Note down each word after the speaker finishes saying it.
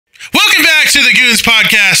back to the Goons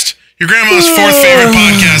Podcast, your grandma's fourth favorite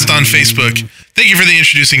podcast on Facebook. Thank you for the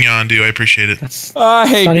introducing, Yondu. I appreciate it. I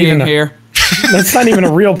hate being here. That's not even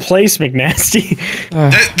a real place, McNasty.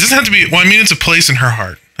 That doesn't have to be. Well, I mean, it's a place in her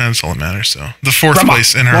heart. That's all that matters. So the fourth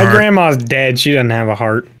place in her heart. My grandma's dead. She doesn't have a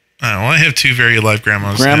heart. Oh, well, I have two very alive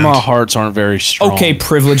grandmas. Grandma hearts aren't very strong. Okay,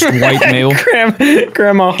 privileged white male.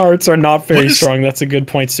 Grandma hearts are not very strong. That's a good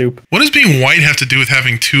point, Soup. What does being white have to do with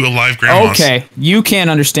having two alive grandmas? Okay, you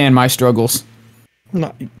can't understand my struggles.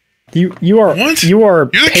 No, you are what? You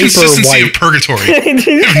are You're the paper consistency white. of purgatory.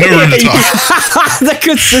 You have no room to talk. The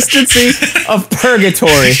consistency of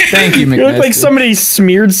purgatory. Thank you, McNasty. You look like somebody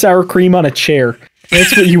smeared sour cream on a chair.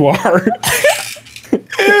 That's what you are.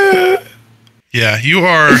 Yeah, you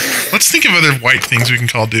are. Let's think of other white things we can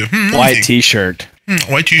call do. White T-shirt.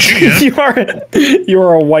 White T-shirt. Yeah. you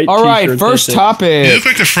are a white. All right, T-shirt, first topic. You look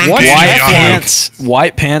like the front What? page of White Yahoo. pants.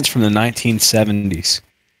 White pants from the 1970s.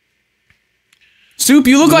 Soup,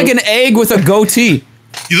 you look like an egg with a goatee.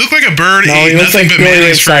 You look like a bird No, ate he looks nothing like but Billy Ray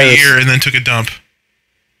mayonnaise for a Cyrus. year and then took a dump.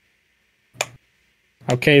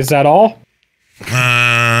 Okay, is that all?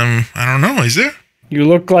 I don't know. Is there? You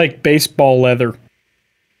look like baseball leather.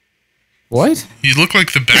 What? You look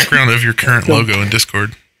like the background of your current logo in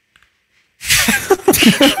Discord.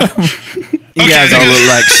 You guys all look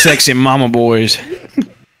like sexy mama boys. All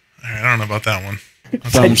right, I don't know about that one.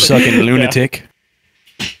 Thumb sucking lunatic.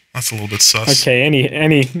 That's a little bit sus. Okay,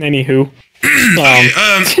 anywho.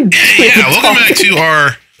 Yeah, welcome back to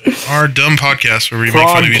our dumb podcast where we make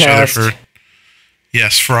fun of each other for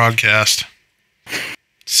Frogcast.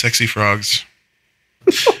 Sexy frogs.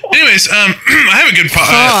 Anyways, I have a good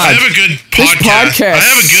podcast. This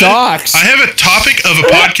podcast sucks. I have a topic of a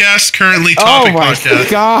podcast currently. Oh Topic my podcast.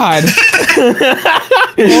 god!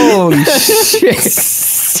 Holy shit!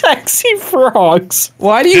 Sexy frogs.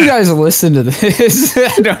 Why do you guys listen to this? Yeah,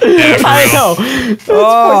 for I real. know. That's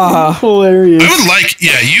fucking hilarious. I would like, you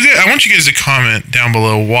guys, I want you guys to comment down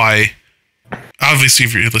below why. Obviously,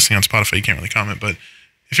 if you're listening on Spotify, you can't really comment, but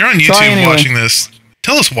if you're on YouTube anyway. watching this,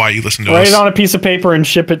 tell us why you listen to Write us. it on a piece of paper and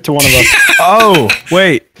ship it to one of us. Oh,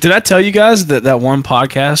 wait. Did I tell you guys that one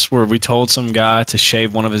podcast where we told some guy to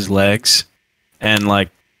shave one of his legs and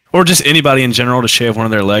or just anybody in general to shave one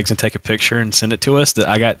of their legs and take a picture and send it to us, that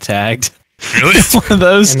I got tagged? Really? One of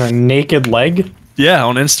those? And a naked leg? Yeah,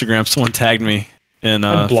 on Instagram, someone tagged me in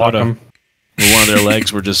a Block photo them. where one of their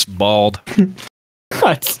legs were just bald.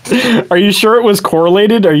 Are you sure it was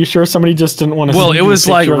correlated? Are you sure somebody just didn't want to? Well, it was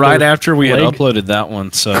like right after. after we had leg? uploaded that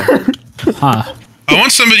one, so Huh? I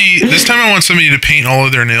want somebody to paint all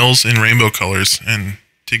of their nails in rainbow colors and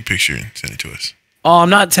take a picture and send it to us. oh, I'm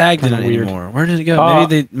not tagged in it Weird. anymore. Where did it go?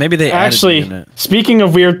 Maybe they Actually, added me in it. speaking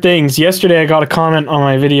of weird things, yesterday I got a comment on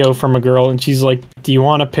my video from a girl, and she's like, "Do you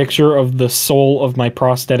want a picture of the sole of my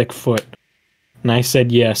prosthetic foot?" And I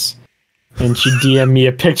said yes. And she DM'd me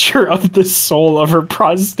a picture of the sole of her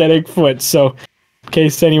prosthetic foot. So, in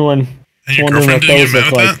case anyone And your wondering girlfriend what didn't those get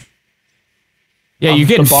mad look at like. that? Yeah, you're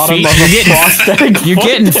getting the bottom feet. of a prosthetic You're foot.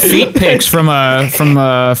 getting feet pics from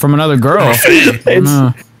another girl.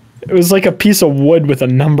 It was like a piece of wood with a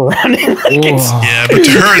number on it. Like it's- Yeah, but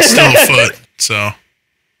to her it's still a foot. So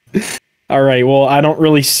all right, well, I don't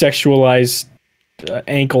really sexualize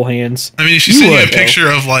ankle hands. I mean, if she sent you a would, though. picture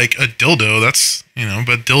of like a dildo, that's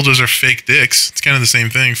but dildos are fake dicks. It's kind of the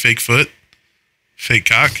same thing. Fake foot, fake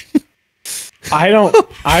cock.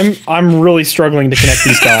 I'm really struggling to connect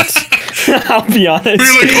these dots. I'll be honest.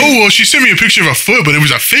 You're like, oh well, she sent me a picture of a foot, but it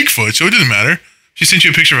was a fake foot, so it didn't matter. She sent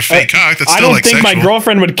you a picture of a fake cock. That's I still don't like think sexual. my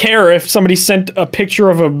girlfriend would care if somebody sent a picture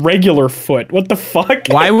of a regular foot. What the fuck?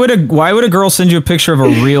 Why would a girl send you a picture of a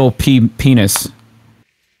real penis?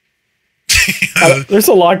 There's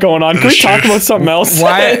a lot going on. Can we That's talk true. about something else?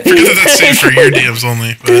 Why? Because that's safe for your DMs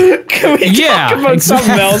only. But. Can we Yeah, talk about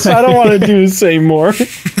something else? I don't want to say more.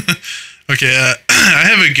 Okay, I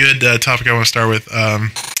have a good topic I want to start with.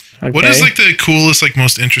 What is like the coolest, like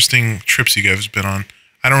most interesting trips you guys have been on?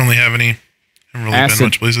 I don't really have any. I haven't really Acid. been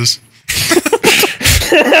much places.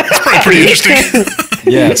 It's probably pretty interesting.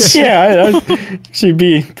 Yes. Yeah, she'd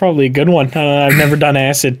be probably a good one. I've never done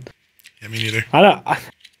acid. Yeah, me neither. I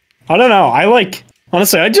don't know. I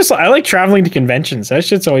like traveling to conventions. That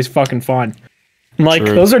shit's always fucking fun. Like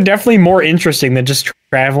True. those are definitely more interesting than just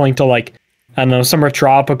traveling to like, I don't know, somewhere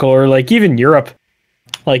tropical or like even Europe.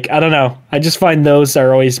 Like, I don't know. I just find those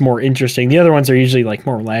are always more interesting. The other ones are usually like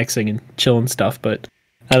more relaxing and chill and stuff, but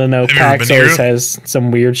I don't know. Have you ever been PAX to always Europe? has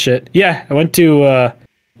some weird shit. Yeah, I went to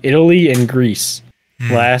Italy and Greece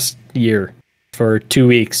last year for 2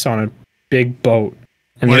 weeks on a big boat.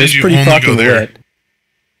 And Why it did was you pretty only go fucking there? lit.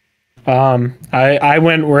 I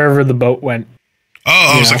went wherever the boat went.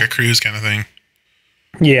 Oh, it was like a cruise kind of thing.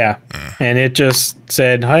 Yeah. And it just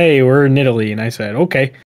said, hey, we're in Italy. And I said,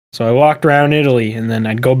 okay. So I walked around Italy, and then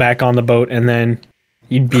I'd go back on the boat, and then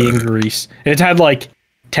you'd be in Greece. It had like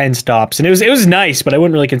 10 stops, and it was nice, but I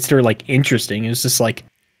wouldn't really consider it like interesting. It was just like,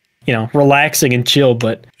 you know, relaxing and chill.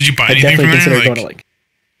 But did you buy anything from there? Like, going to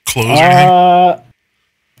clothes or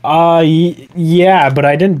anything? Yeah, but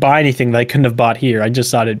I didn't buy anything that I couldn't have bought here. I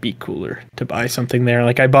just thought it'd be cooler to buy something there.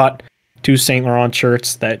 Like I bought 2 Saint Laurent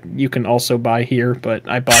shirts that you can also buy here, but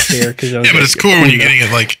I bought there because yeah, but it's cool when you're getting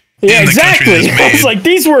it like. Yeah, exactly. It's like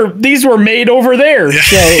these were made over there.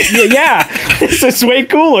 Yeah. So yeah, it's way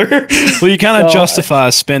cooler. Well, you kind of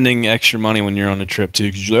justify spending extra money when you're on a trip too,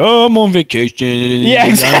 because you're like, oh, I'm on vacation. Yeah,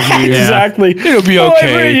 exactly. It'll be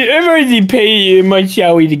okay. I've already paid my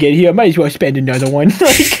salary to get here. I might as well spend another one.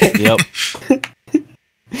 Yep.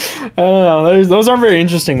 I don't know. Those aren't very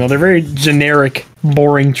interesting though. They're very generic,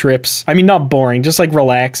 boring trips. I mean, not boring, just like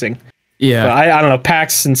relaxing. Yeah. But I don't know.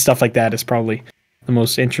 PAX and stuff like that is probably the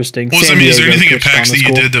most interesting. Well, I mean, is there anything at PAX that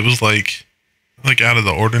you did that was like out of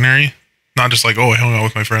the ordinary? Not just like, oh, I hung out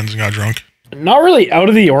with my friends and got drunk. Not really out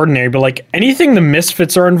of the ordinary, but like anything the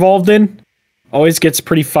Misfits are involved in always gets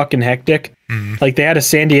pretty fucking hectic. Like they had a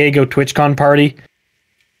San Diego TwitchCon party,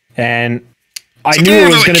 and I knew it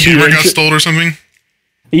was going to be. Camera got stolen or something.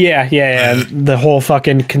 Yeah. The whole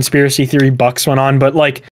fucking conspiracy theory bucks went on, but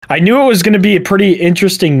like I knew it was going to be a pretty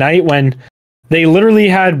interesting night when they literally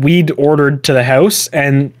had weed ordered to the house,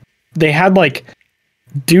 and they had like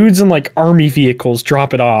dudes in like army vehicles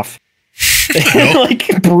drop it off.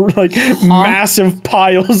 like massive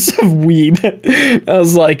piles of weed. I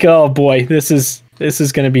was like, oh boy, this is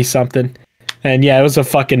going to be something. And yeah, it was a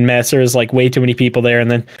fucking mess. There was like way too many people there, and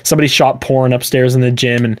then somebody shot porn upstairs in the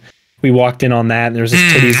gym, and we walked in on that, and there was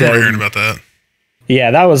this titties I out. heard about that.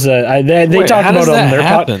 Yeah, that was they talked about it on their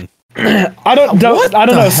podcast. I don't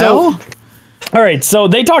know. So all right, so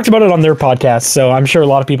they talked about it on their podcast, so I'm sure a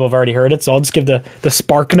lot of people have already heard it, so I'll just give the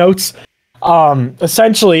spark notes.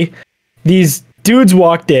 Essentially, these dudes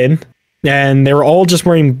walked in, and they were all just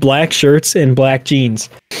wearing black shirts and black jeans.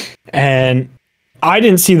 And I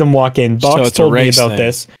didn't see them walk in. Box told me about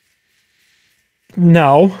this.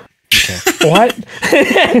 No. Okay. What?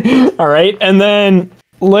 All right, and then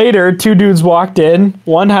later, 2 dudes walked in.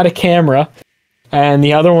 One had a camera, and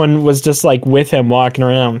the other one was just like with him walking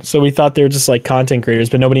around. So we thought they were just like content creators,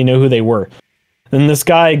 but nobody knew who they were. Then this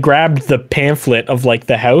guy grabbed the pamphlet of like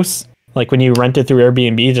the house. Like when you rent it through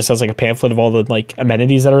Airbnb, it just has like a pamphlet of all the like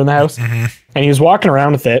amenities that are in the house. And he was walking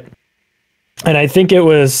around with it. And I think it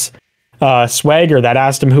was Swagger that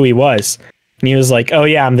asked him who he was. And he was like, oh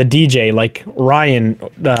yeah, I'm the DJ. Like Ryan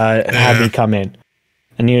had me come in.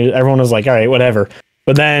 And everyone was like, all right, whatever.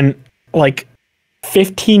 But then like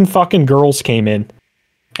 15 fucking girls came in,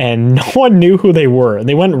 and no one knew who they were. And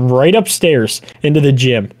they went right upstairs into the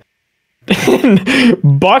gym.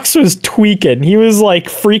 Bucks was tweaking. He was like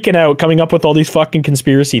freaking out, coming up with all these fucking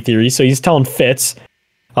conspiracy theories. So he's telling Fitz.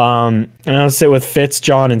 And I was sit with Fitz,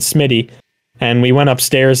 John, and Smitty. And we went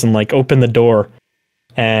upstairs and like opened the door.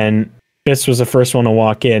 And Fitz was the first one to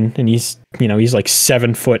walk in. And he's like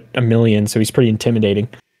 7 foot a million. So he's pretty intimidating.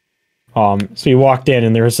 So he walked in,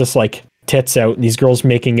 and there was just like tits out, and these girls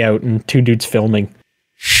making out, and 2 dudes filming.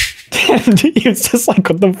 And he was just like,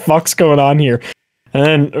 what the fuck's going on here?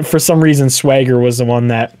 And then for some reason, Swagger was the one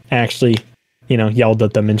that actually, yelled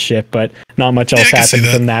at them and shit, but not much else happened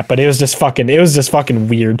from that. But it was just fucking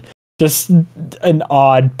weird. Just an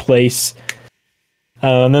odd place.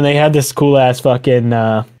 And then they had this cool ass fucking,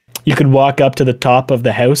 you could walk up to the top of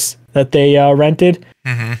the house that they rented.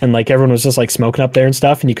 And like everyone was just like smoking up there and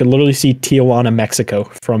stuff. And you could literally see Tijuana, Mexico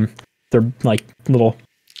from their like little,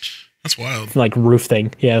 that's wild, like roof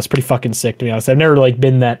thing. Yeah, it's pretty fucking sick, to be honest. I've never like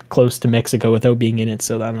been that close to Mexico without being in it,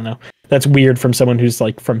 so I don't know. That's weird from someone who's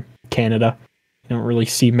like from Canada. You don't really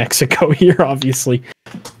see Mexico here, obviously.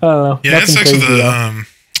 I don't know. Yeah, I had sex with a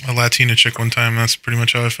Latina chick one time. That's pretty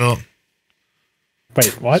much how I felt.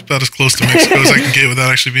 Wait, what? It's about as close to Mexico as I can get without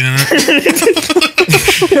actually being in it.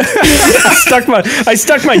 I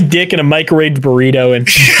stuck my dick in a microwaved burrito, and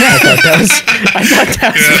I thought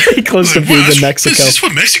that was pretty close to being in Mexico. This is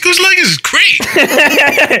what Mexico's like. This is great.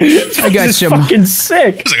 I got some fucking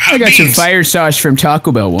sick. I got some fire sauce from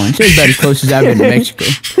Taco Bell once. It was about as close as I've been to Mexico.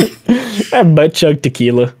 That butt chug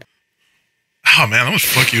tequila. Oh man, that would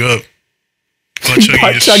fuck you up. Butt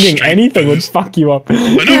chugging anything would fuck you up. I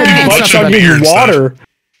know people butt chugging water.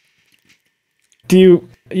 Do you?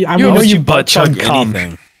 I mean, know you butt chug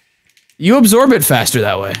anything. You absorb it faster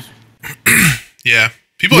that way. Yeah,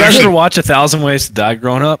 people. You guys ever watch 1,000 Ways to Die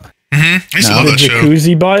growing up? I used to love that show.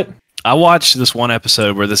 Jacuzzi butt. I watched this one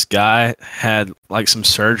episode where this guy had like some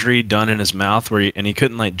surgery done in his mouth and he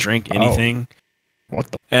couldn't like drink anything. What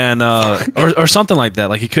the? And or something like that.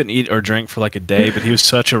 Like he couldn't eat or drink for like a day, but he was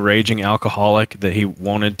such a raging alcoholic that he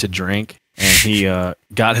wanted to drink, and he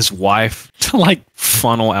got his wife to like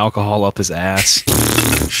funnel alcohol up his ass,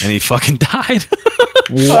 and he fucking died.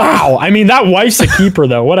 Wow. I mean, that wife's a keeper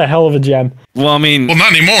though. What a hell of a gem. Well, I mean,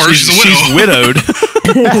 not anymore. She's widowed.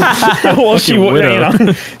 Well,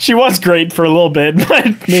 she was great for a little bit, but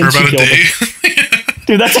for about a day.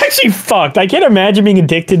 Dude, that's actually fucked. I can't imagine being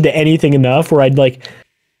addicted to anything enough where I'd like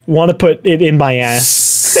want to put it in my ass.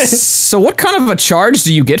 So what kind of a charge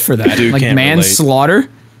do you get for that? Dude, like can't manslaughter?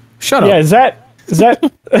 Shut up. Yeah, is that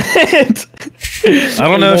I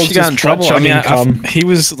don't know if she got in trouble. I mean, he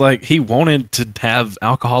was like, he wanted to have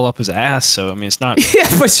alcohol up his ass, so I mean, it's not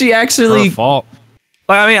Yeah, but she actually her fault.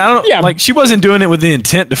 Like, I mean, I don't. Yeah. Like, she wasn't doing it with the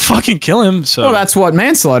intent to fucking kill him. So Well, that's what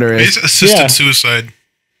manslaughter is. It's assisted Yeah. suicide.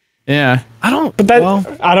 Yeah. I don't. But that, well,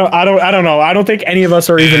 I don't know. I don't think any of us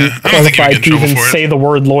are even I don't think you'd qualified get in to trouble even for it. say the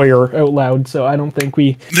word lawyer out loud. So I don't think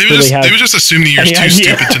we They really have. were just assuming you're any too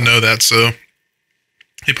idea. stupid to know that, so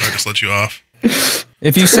he probably just let you off.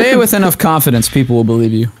 If you say it with enough confidence, people will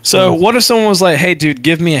believe you. so what if someone was like, "Hey, dude,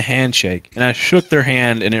 give me a handshake," and I shook their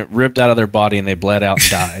hand and it ripped out of their body and they bled out and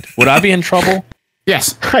died? Would I be in trouble?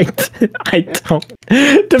 Yes. I don't.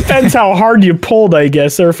 Depends how hard you pulled, I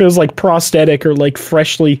guess, or if it was like prosthetic or like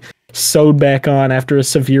freshly sewed back on after a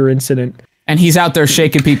severe incident. And he's out there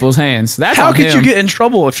shaking people's hands. That's How on could him. you get in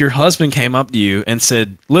trouble if your husband came up to you and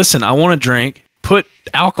said, "Listen, I want to drink. Put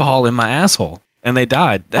alcohol in my asshole," and they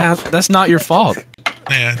died? That's not your fault.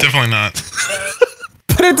 Yeah, definitely not.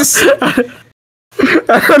 But at the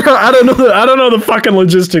I don't know the fucking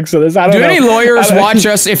logistics of this. I don't Do know. any lawyers watch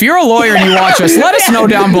us? If you're a lawyer and you watch us, let us know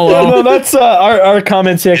down below. No, that's our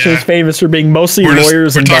comment section is famous for being mostly We're just-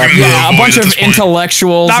 lawyers we're and talking doctors. about- Yeah, a Void bunch at of this point.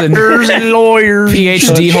 intellectuals Doctors and and lawyers.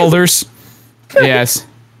 PhD holders. Yes.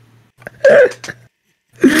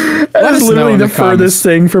 Let That's us know literally in the the comments. furthest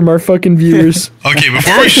thing from our fucking viewers. Okay,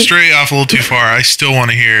 before we stray off a little too far, I still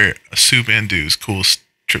want to hear Soup and Dew's cool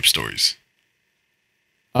trip stories.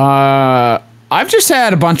 I've just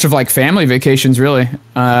had a bunch of like family vacations, really.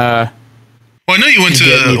 Well, I know you went You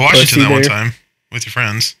get to any Washington pussy that one there? time with your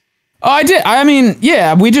friends. Oh, I did. I mean,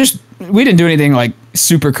 yeah, we didn't do anything like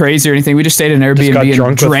super crazy or anything. We just stayed in an Just got Airbnb and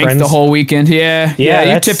drunk with drank the friends? whole weekend. Yeah, your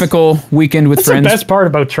that's- typical weekend with That's friends. the best part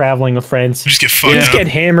about traveling with friends. You just get fucked You just up. get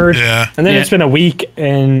hammered, Yeah. and then Yeah. it's been a week,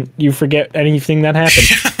 and you forget anything that happened.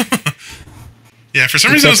 Yeah, for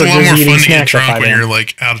some reason it was Except a for lot more just eating fun to get snacks at drunk 5 when a.m. you're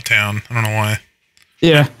like out of town. I don't know why.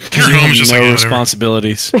 Yeah, Your home is just no like whatever.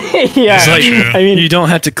 responsibilities. Yeah, It's like- I mean, You don't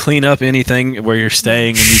have to clean up anything where you're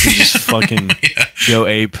staying, and you can just fucking go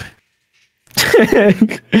ape.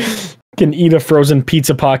 can eat a frozen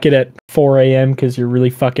pizza pocket at 4 a.m. because you're really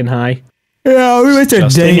fucking high. yeah. We went to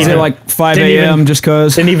Just dates even- at like 5 didn't even- a.m. just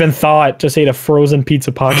cause. Didn't even thaw it, just ate a frozen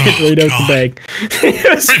pizza pocket Oh, right out God. the bag.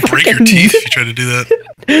 It was Might break your fucking- teeth if you try to do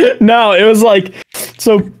that. No, it was like,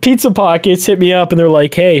 so Pizza Pockets hit me up and they're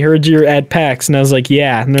like, "Hey, heard you're at PAX," and I was like,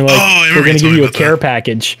 "Yeah," and they're like, Oh, I remember "We're gonna you give told you me a about care that.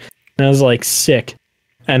 package," and I was like, "Sick."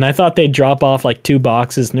 And I thought they'd drop off like 2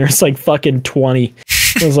 boxes, and there's like fucking 20.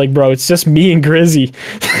 I was like, "Bro, it's just me and Grizzy.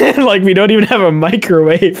 Like, we don't even have a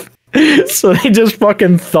microwave." So they just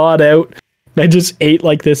fucking thawed out. I just ate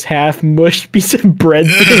like this half mushed piece of bread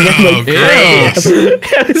thing. I'm Oh, like, gross.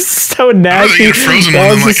 it was so I'd rather nasty. eat a frozen I one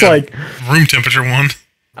was than just like like, a room temperature one.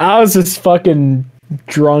 I was just fucking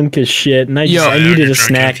drunk as shit, and I Yeah, needed you're a drunk,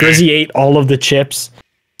 snack. okay. Grizzy ate all of the chips.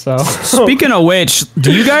 So Speaking of which,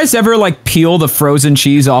 do you guys ever like peel the frozen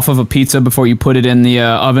cheese off of a pizza before you put it in the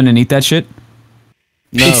oven and eat that shit?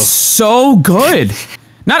 No. It's so good.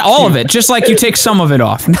 Not all of it, just like you take some of it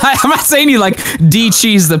off. I'm not saying you like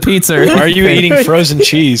de-cheese the pizza. Why are you eating frozen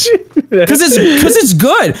cheese? Because it's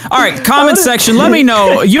good. All right, comment section. Let me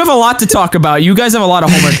know. You have a lot to talk about. You guys have a lot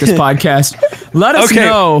of homework this podcast. Let us Okay.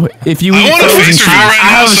 know if you I eat want a frozen face cheese. review right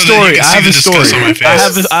I now have a so that story. you can I see have the a disgust story. on my face.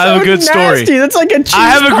 I have a good story. nasty. That's like a cheese I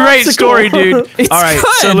have a great popsicle. story, dude. It's All right,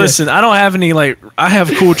 so good. listen, I don't have any I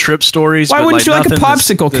have cool trip stories. Why but, wouldn't you like a nothing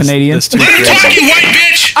popsicle, Canadian? too Let him crazy. talk, you white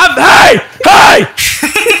bitch! Hey!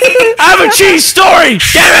 I have a cheese story.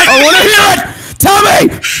 Damn it! I want to hear it. Tell me.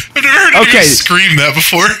 I've never heard anybody Okay. scream that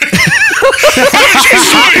before.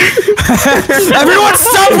 Everyone,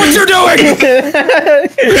 stop what you're doing.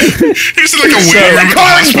 It was like a waiting room at the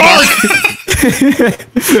hospital.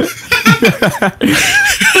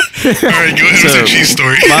 right, go ahead with your cheese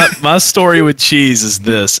story. My story with cheese is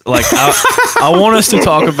this. Like, I want us to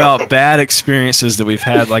talk about bad experiences that we've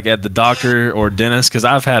had, like at the doctor or dentist, because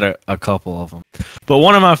I've had a couple of them. But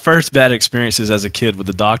one of my first bad experiences as a kid with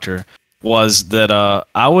the doctor was that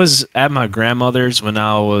I was at my grandmother's when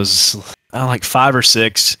I was like 5 or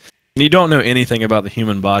 6. And you don't know anything about the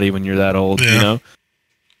human body when you're that old, you know?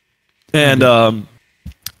 And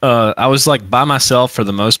I was like by myself for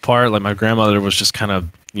the most part. Like my grandmother was just kind of,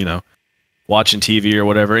 you know, watching TV or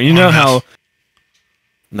whatever. And you know how...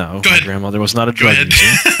 No, my grandmother was not a drug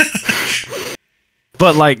user.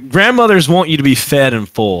 But like grandmothers want you to be fed and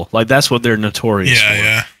full. Like that's what they're notorious for.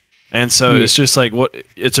 Yeah. And so it's just like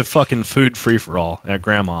it's a fucking food free for all at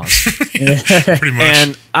grandma's. Pretty much.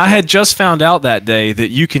 And I had just found out that day that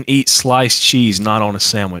you can eat sliced cheese not on a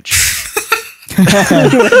sandwich.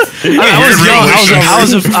 I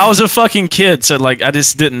was a fucking kid, so like I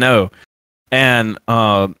just didn't know. And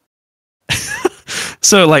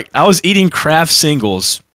so like I was eating Kraft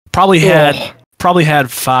singles. Probably had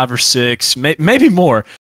 5 or 6, maybe more.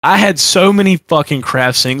 I had so many fucking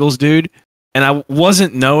Kraft singles, dude. And I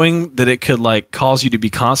wasn't knowing that it could like cause you to be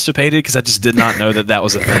constipated because I just did not know that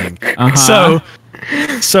was a thing.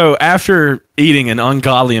 So after eating an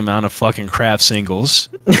ungodly amount of fucking Kraft singles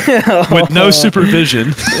with no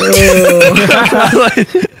supervision,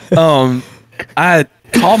 I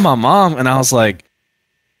called my mom and I was like,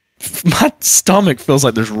 my stomach feels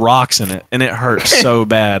like there's rocks in it and it hurts so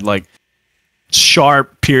bad, like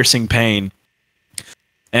sharp, piercing pain.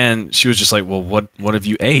 And she was just like, well, what have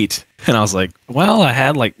you ate? And I was like, well, I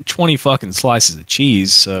had like 20 fucking slices of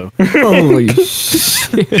cheese, so. Holy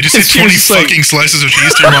shit. Did you say 20 fucking slices of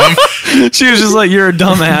cheese to your mom? She was just like, you're a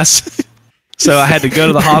dumbass. So I had to go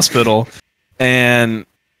to the hospital and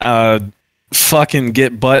fucking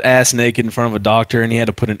get butt-ass naked in front of a doctor, and he had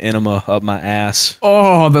to put an enema up my ass.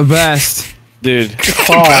 Oh, the best. Dude.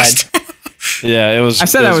 God. Yeah, it was. I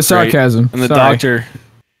said that was sarcasm. And the doctor...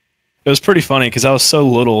 It was pretty funny because I was so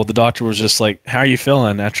little. The doctor was just like, "How are you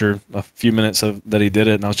feeling?" After a few minutes that he did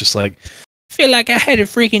it, and I was just like, "I feel like I had a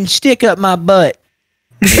freaking stick up my butt."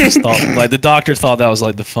 The doctor thought that was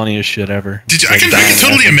like the funniest shit ever. I can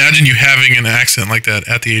totally imagine you having an accent like that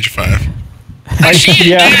at the age of 5. I shit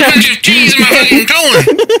a bunch of cheese in my fucking colon.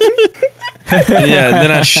 Yeah, and then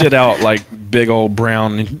I shit out like big old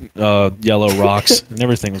brown, yellow rocks, and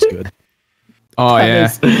everything was good. Oh yeah,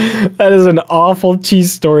 that is an awful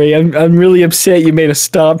cheese story. I'm really upset you made us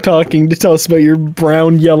stop talking to tell us about your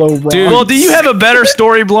brown yellow rock. Dude, well, do you have a better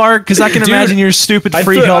story, Blarg? Because I can imagine your stupid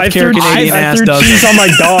free healthcare Canadian ass does. I threw cheese on my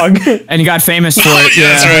dog, and you got famous for it. Yeah,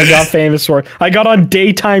 that's right. I got famous for it. I got on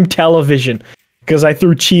daytime television because I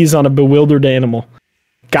threw cheese on a bewildered animal.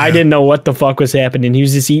 Guy didn't know what the fuck was happening. He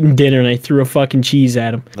was just eating dinner, and I threw a fucking cheese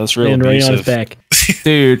at him. That's really right on his back.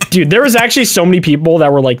 Dude, there was actually so many people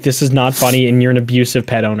that were like, "This is not funny," and you're an abusive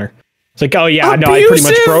pet owner. It's like, oh yeah, no, I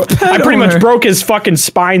pretty much broke his fucking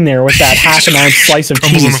spine there with that half an ounce slice of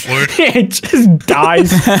cheese. On the floor. It just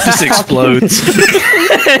dies, just explodes.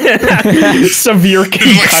 Severe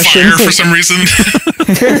concussion. Like fire for some reason.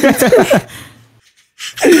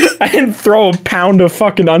 I didn't throw a pound of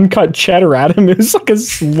fucking uncut cheddar at him. It was like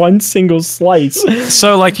one single slice.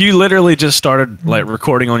 So, like, you literally just started like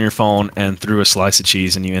recording on your phone and threw a slice of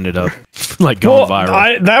cheese, and you ended up like going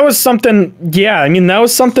viral. That was something. Yeah, I mean, that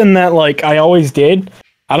was something that like I always did.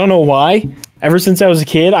 I don't know why. Ever since I was a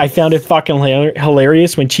kid, I found it fucking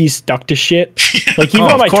hilarious when cheese stuck to shit. Like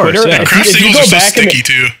even on my Twitter, if you go back so sticky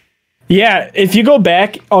too. Yeah, if you go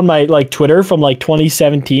back on my like Twitter from like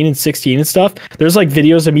 2017 and 16 and stuff, there's like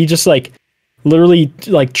videos of me just like literally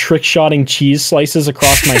like trick shotting cheese slices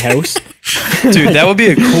across my house. Dude, that would be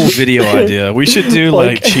a cool video idea. We should do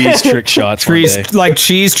like cheese trick shots. Like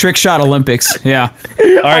cheese trick shot Olympics. Yeah.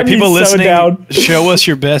 All right, people listening, show us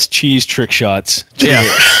your best cheese trick shots. Yeah.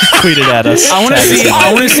 Tweet it at us. I want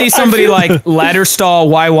to see somebody like ladder stall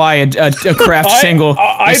YY a Kraft single.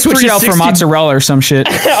 I switch it out for mozzarella or some shit.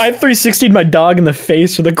 I 360'd my dog in the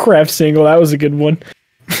face with a Kraft single. That was a good one.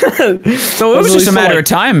 So it was just a matter of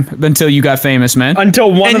time until you got famous, man.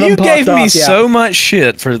 Until one of them popped off. And you gave me so much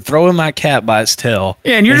shit for throwing my cat by its tail.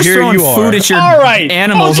 Yeah, and you're just throwing food at your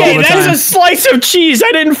animals all the time. That is a slice of cheese.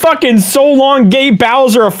 I didn't fucking so long Gay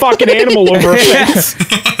Bowser a fucking animal over a face.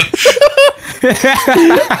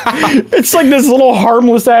 It's like this little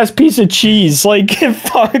harmless ass piece of cheese. Like,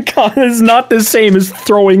 fuck, it's not the same as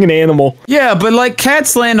throwing an animal. Yeah, but like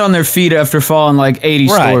cats land on their feet after falling like 80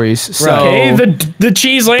 stories. So okay, the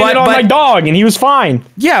cheese landed on my dog and he was fine.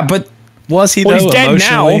 Yeah, but he's dead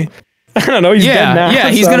now. I don't know. He's dead now. Yeah,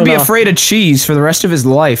 he's gonna be afraid of cheese for the rest of his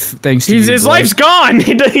life. Thanks to you, his Blarg. life's gone.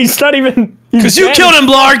 He's not even. Because you killed him,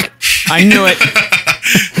 Blarg! I knew it.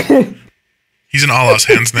 He's in Allah's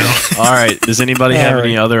hands now. All right. Does anybody have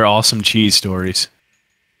any other awesome cheese stories?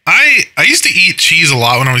 I used to eat cheese a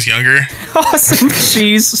lot when I was younger. Awesome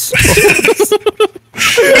cheese. This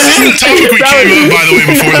isn't a topic we came up, by the way,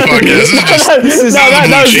 before the podcast. This is just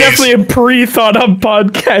that was definitely a pre-thought-up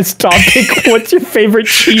podcast topic. What's your favorite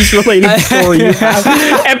cheese-related story you have?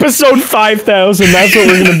 Episode 5000. That's what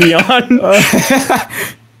we're gonna be on.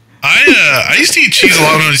 I used to eat cheese a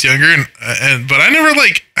lot when I was younger, but I never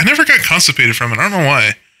got constipated from it. I don't know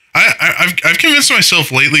why. I've convinced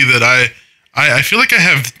myself lately that I feel like I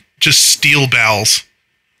have just steel bowels.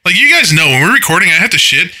 Like, you guys know, when we're recording, I have to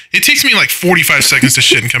shit. It takes me like 45 seconds to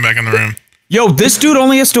shit and come back in the room. Yo, this dude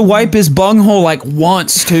only has to wipe his bunghole like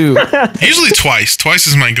once, too. Usually twice. Twice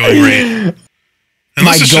is my going rate.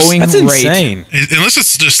 That's insane. Unless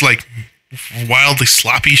it's just like wildly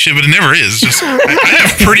sloppy shit, but it never is. Just I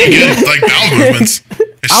have pretty good like bowel movements.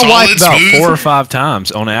 I wipe about smooth. 4 or 5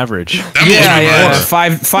 times on average. That blows my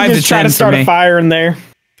mind. 5 to 10 to start for me. a fire in there.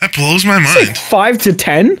 That blows my mind. 5 to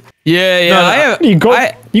 10? Yeah. You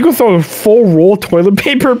go through a full roll of toilet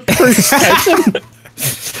paper per session.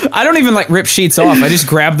 I don't even like rip sheets off. I just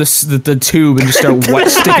grab the tube and just start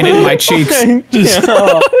sticking it in my cheeks.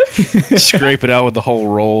 Scrape it out with the whole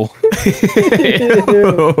roll.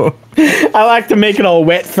 I like to make it all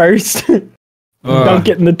wet first. Don't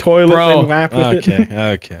get in the toilet and wrap with it.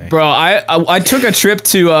 Okay. Bro, I took a trip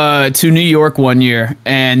to New York one year,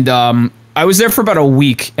 and I was there for about a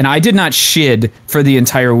week, and I did not shit for the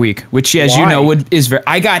entire week, which, as you know, is very.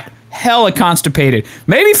 I got hella constipated,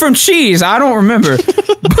 maybe from cheese. I don't remember,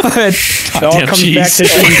 but it all comes back to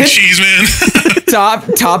cheese, man.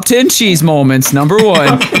 top 10 cheese moments. Number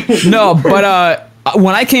 1. No, but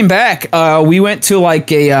when I came back, we went to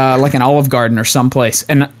like an Olive Garden or someplace,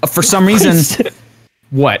 and for some reason.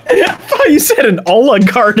 What? I thought you said an Olive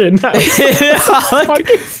Garden. What the fuck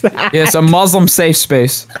is that? Yeah, it's a Muslim safe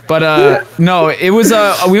space. But no, it was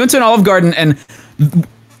we went to an Olive Garden, and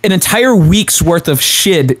an entire week's worth of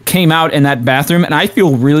shit came out in that bathroom, and I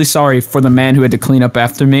feel really sorry for the man who had to clean up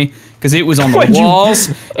after me, because it was on the walls,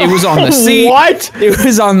 it was on the seat, it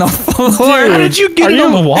was on the floor. How did you get it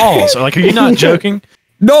on the walls? Like, are you not joking?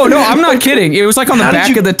 No, I'm not kidding. It was like on the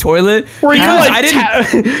back of the toilet. Were you like I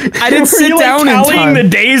didn't sit down in time. Tallying the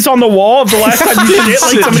days on the wall of the last time you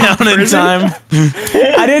shit like down in time?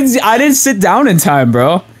 I didn't sit down in time,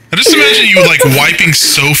 bro. I just imagine you like wiping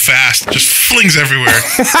so fast, just flings everywhere.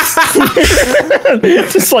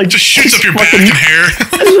 just shoots up your back and hair.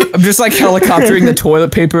 I'm just like helicoptering the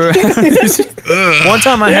toilet paper. One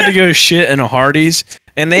time I had to go shit in a Hardee's,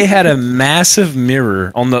 and they had a massive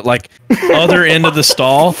mirror on the like other end of the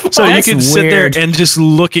stall, so you could sit there and just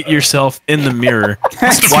look at yourself in the mirror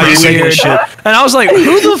while you're taking shit. And I was like,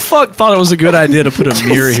 who the fuck thought it was a good idea to put a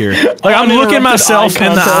mirror here? Like, I'm looking myself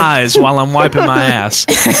in the eyes while I'm wiping my ass.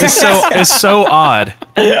 It's so odd.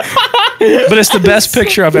 But it's the best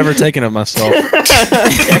picture I've ever taken of myself. Is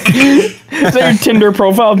that your Tinder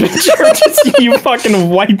profile picture? Just you fucking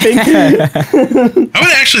wiping. I would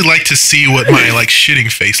actually like to see what my like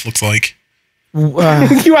shitting face looks like.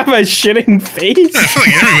 You have a shitting face? I feel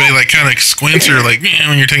like everybody like kind of squints or like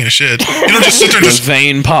when you're taking a shit. You don't just sit there and The just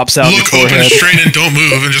vein pops out look your open forehead. straight and don't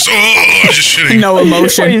move and just just shitting. No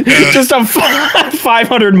emotion. Just a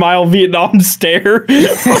 500-mile Vietnam stare.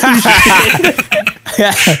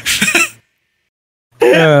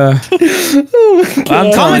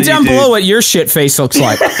 Comment down below what your shit face looks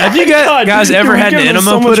like. Have you guys ever had an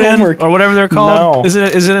enema put in, or whatever they're called? No. Is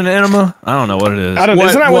it an enema? I don't know what it is.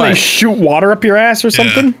 Isn't that when they shoot water up your ass or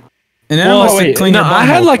something? And then I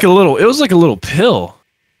had like a little. It was like a little pill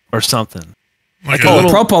or something. Like a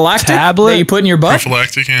prophylactic tablet that you put in your butt.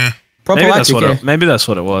 Prophylactic, yeah. Prophylactic. Maybe that's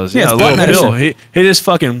what it was. Yeah, Yeah, a it's little butt pill. medicine. He just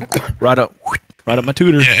fucking right up my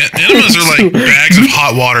tutor. Yeah, enemas are like bags of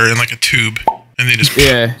hot water in like a tube, and they just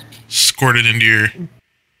squirt it into your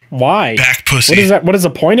Why? back pussy. What is that? What is the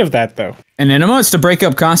point of that though? An enema is to break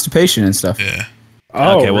up constipation and stuff. Yeah,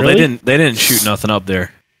 Oh, Okay, well really? they didn't shoot nothing up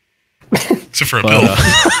there. except for a pill.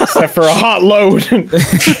 Except for a hot load.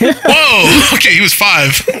 Whoa! Okay, he was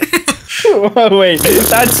 5. Oh, wait,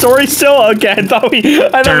 that story still okay? I thought we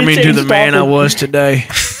Turned me into changed the man I topic. was today.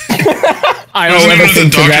 I I know wasn't even at everything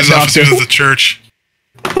the to that doctor's office. He doctor. was at the church.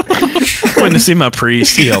 Went to see my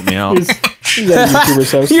priest. He helped me out. He's at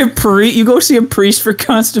YouTuber's house. You go see a priest for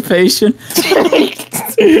constipation. He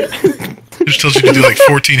just tells you to do like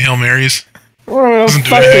 14 Hail Marys. We're gonna Doesn't do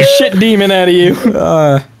fuck the anything. shit demon out of you.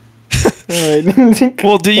 Alright.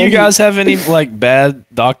 Well, do you guys have any like bad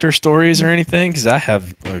doctor stories or anything? Because I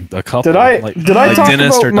have a couple. Did I talk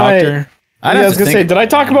dentist about or my- doctor? I was gonna say, did I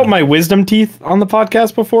talk about my wisdom teeth on the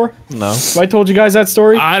podcast before? No. Have I told you guys that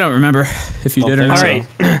story? I don't remember if you did or think not. All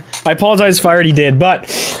right. I apologize if I already did, but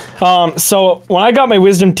so when I got my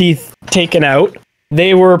wisdom teeth taken out,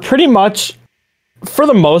 they were pretty much, for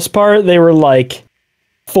the most part, they were like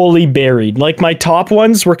fully buried. Like my top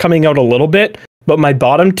ones were coming out a little bit, but my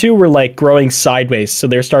bottom two were like growing sideways, so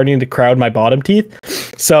they're starting to crowd my bottom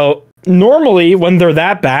teeth. So normally when they're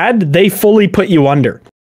that bad, they fully put you under.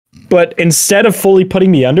 But instead of fully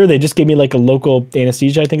putting me under, they just gave me like a local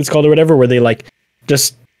anesthesia, I think it's called, or whatever, where they like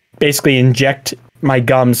just basically inject my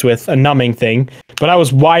gums with a numbing thing. But I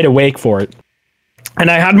was wide awake for it. And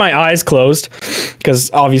I had my eyes closed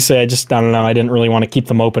because obviously I don't know, I didn't really want to keep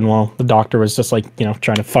them open while the doctor was just like,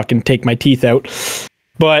 trying to fucking take my teeth out.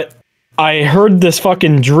 But I heard this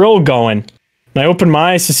fucking drill going. And I opened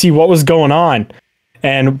my eyes to see what was going on.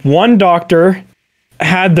 And one doctor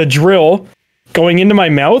had the drill going into my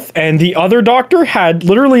mouth, and the other doctor had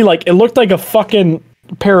literally like, it looked like a fucking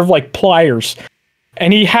pair of like pliers,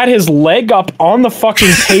 and he had his leg up on the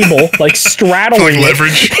fucking table like straddling like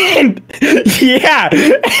leverage. And yeah,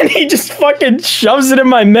 and he just fucking shoves it in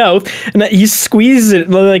my mouth, and he squeezes it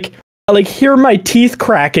like hear my teeth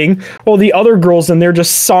cracking while the other girls in there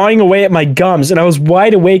just sawing away at my gums. And I was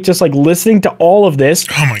wide awake just like listening to all of this.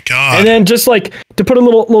 Oh my god. And then just like to put a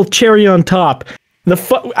little cherry on top,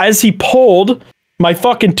 as he pulled, my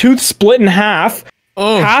fucking tooth split in half.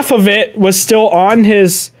 Oh. Half of it was still on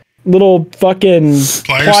his little fucking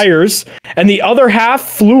pliers, and the other half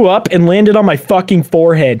flew up and landed on my fucking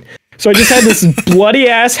forehead. So I just had this bloody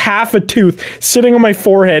ass half a tooth sitting on my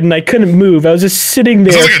forehead, and I couldn't move. I was just sitting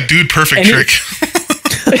there. Sounds like a dude perfect trick.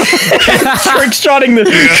 Trick-shotting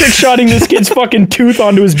this kid's fucking tooth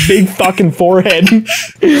onto his big fucking forehead. And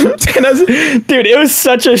dude, it was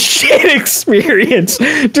such a shit experience.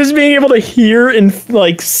 Just being able to hear and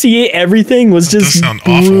like see everything was just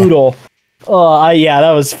brutal. Yeah,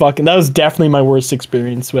 that was definitely my worst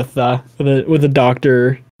experience with a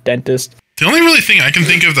doctor, dentist. The only really thing I can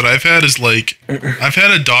think of that I've had is like, I've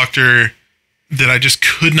had a doctor that I just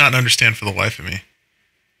could not understand for the life of me.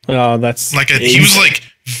 Oh, that's like he was like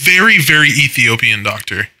very, very Ethiopian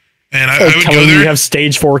doctor, and I would go there. You have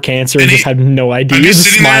stage 4 cancer and just had no idea. You're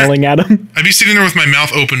just smiling at him. I'd be sitting there with my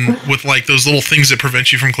mouth open with like those little things that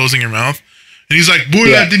prevent you from closing your mouth, and he's like,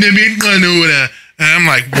 and I'm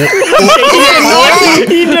like,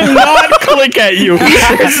 he did not click at you.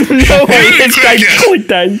 There's no way this guy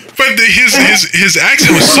clicked at you. But his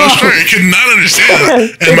accent was so strong, I could not understand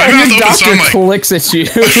it. And my mouth open, so I'm like, clicks at you.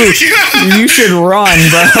 You should run,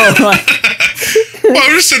 bro. Well,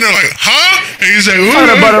 I'm just sitting there like, huh? And he's like, I'm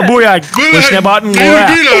just like,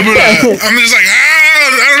 I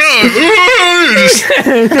don't know. Just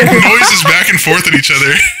noises back and forth at each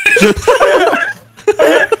other.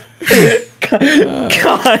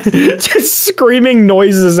 God, just screaming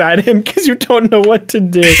noises at him because you don't know what to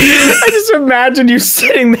do. I just imagine you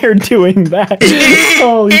sitting there doing that.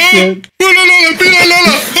 Holy shit.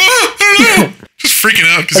 Just freaking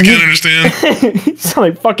out because you can't understand. You sound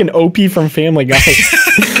like fucking OP from Family Guy.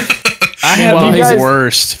 I had the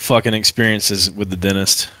worst fucking experiences with the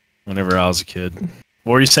dentist whenever I was a kid.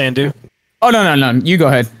 What were you saying, dude? Oh, no. You go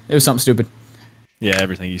ahead. It was something stupid. Yeah,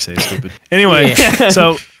 everything you say is stupid. Anyway,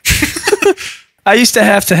 so I used to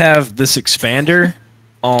have this expander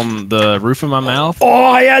on the roof of my mouth. Oh,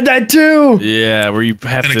 I had that too. Yeah, where you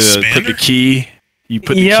have to put the key. You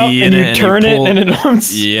put the key and in it, and you turn it, and it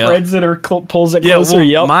spreads it or pulls it closer.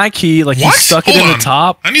 Well, my key, like you stuck it in the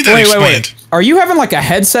top. I need that explained. Wait. Are you having like a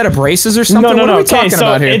headset of braces or something? No. What are we talking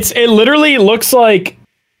about here? It literally looks like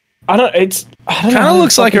I don't know. Kind of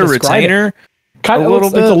looks like a retainer. Kind of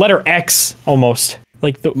looks like the letter X almost.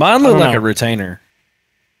 Like mine looked like a retainer.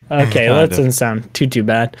 Okay, that doesn't sound too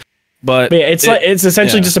bad. But yeah, it's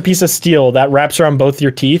essentially just a piece of steel that wraps around both your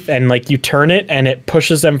teeth, and like you turn it, and it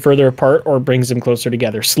pushes them further apart or brings them closer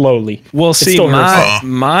together slowly. Well, see,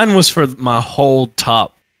 mine was for my whole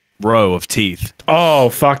top row of teeth. Oh,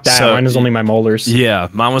 fuck that! So, mine is only my molars. Yeah,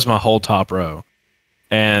 mine was my whole top row,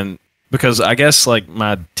 and because I guess like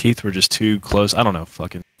my teeth were just too close. I don't know,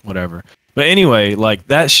 fucking whatever. But anyway, like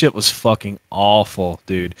that shit was fucking awful,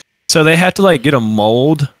 dude. So they had to like get a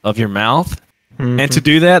mold of your mouth. And to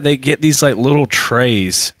do that, they get these like little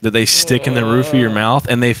trays that they stick in the roof of your mouth,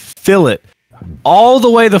 and they fill it all the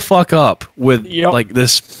way the fuck up with like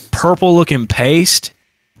this purple looking paste.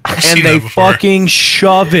 And they fucking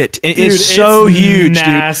shove it. And dude, it's so huge,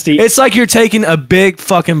 nasty. Dude. It's like you're taking a big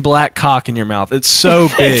fucking black cock in your mouth. It's so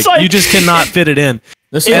big. Like, you just cannot fit it in.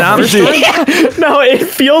 This is And I'm No, it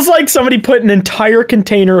feels like somebody put an entire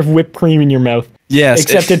container of whipped cream in your mouth. Yes.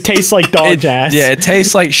 Except it tastes like dog ass. Yeah, it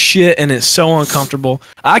tastes like shit and it's so uncomfortable.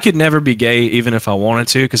 I could never be gay even if I wanted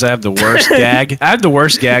to because I have the worst gag. I have the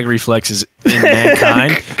worst gag reflexes in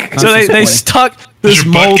mankind. So they stuck this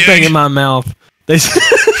your butt mold gag? thing in my mouth. They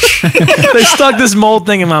stuck this mold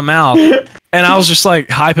thing in my mouth. And I was just like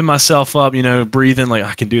hyping myself up, you know, breathing like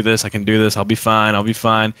I can do this, I'll be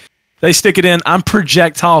fine. They stick it in. I'm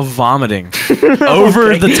projectile vomiting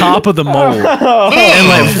over the top of the mold and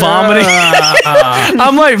like vomiting.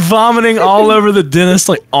 I'm like vomiting all over the dentist's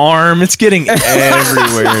like arm. It's getting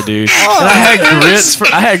everywhere, dude. And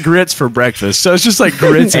I had grits for breakfast, so it's just like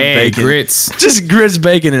grits and bacon. Just grits,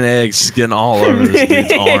 bacon, and eggs, just getting all over this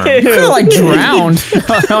dude's arm. You could have like drowned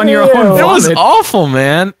on your own vomit. It was awful,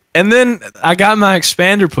 man. And then I got my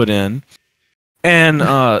expander put in, and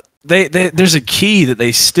there's a key that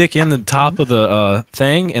they stick in the top of the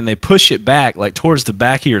thing, and they push it back like towards the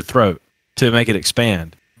back of your throat to make it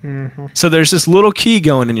expand. Mm-hmm. So there's this little key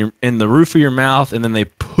going in the roof of your mouth, and then they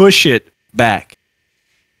push it back.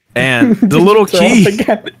 And the little key.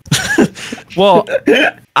 Well,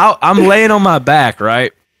 I'm laying on my back,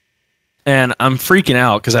 right, and I'm freaking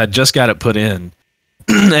out because I just got it put in,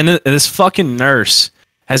 and this fucking nurse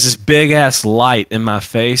has this big ass light in my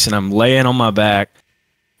face, and I'm laying on my back.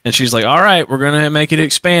 And she's like, all right, we're going to make it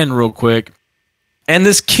expand real quick. And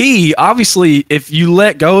this key, obviously, if you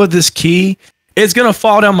let go of this key, it's going to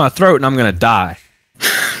fall down my throat and I'm going to die.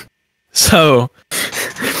 So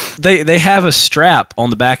they have a strap on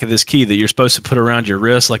the back of this key that you're supposed to put around your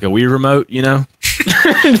wrist like a Wii remote, you know?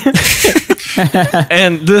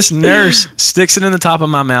 And this nurse sticks it in the top of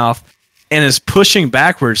my mouth and is pushing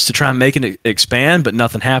backwards to try and make it expand, but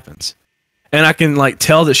nothing happens. And I can like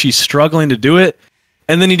tell that she's struggling to do it.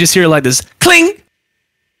 And then you just hear like this cling.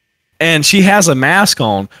 And she has a mask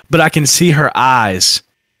on, but I can see her eyes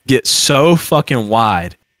get so fucking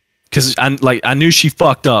wide because I knew she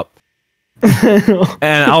fucked up. And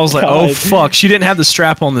I was like, oh fuck, she didn't have the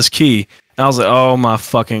strap on this key. And I was like, oh my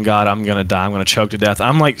fucking God, I'm gonna die. I'm gonna choke to death.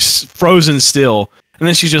 I'm like frozen still. And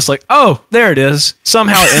then she's just like, oh, there it is.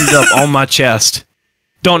 Somehow it ended up on my chest.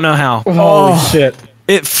 Don't know how. Holy shit.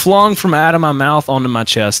 It flung from out of my mouth onto my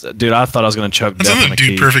chest. Dude, I thought I was going to choke to death on That's the another key.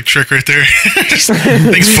 dude perfect trick right there. Just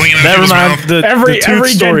things flinging out of people's mouth. Every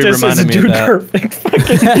story dentist is a reminded me of dude that.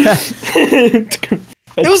 perfect.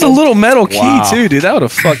 It was a little metal key too, dude. That would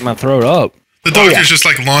have fucked my throat up. The doctor's just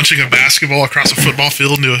like launching a basketball across a football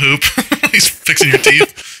field into a hoop. He's fixing your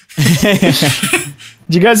teeth.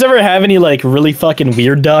 Do you guys ever have any like really fucking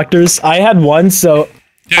weird doctors? I had one, so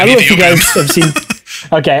Yeah, I don't know if you Ethiopian. guys have seen.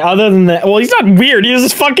 Okay, other than that, well, he's not weird. He was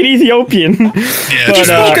just fucking Ethiopian. Yeah, But, just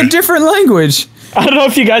Spoke a different language. I don't know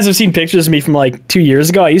if you guys have seen pictures of me from like 2 years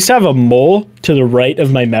ago. I used to have a mole to the right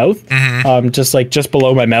of my mouth, just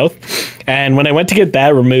below my mouth. And when I went to get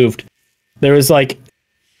that removed, there was like,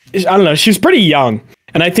 I don't know, she was pretty young.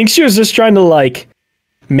 And I think she was just trying to like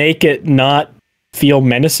make it not feel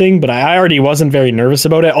menacing, but I already wasn't very nervous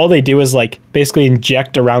about it. All they do is like basically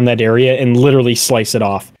inject around that area and literally slice it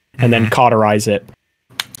off and then cauterize it.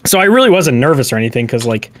 So I really wasn't nervous or anything because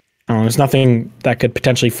like, I don't know, there's nothing that could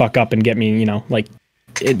potentially fuck up and get me, you know, like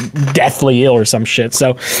deathly ill or some shit.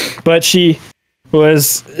 So, but she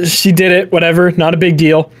did it, whatever, not a big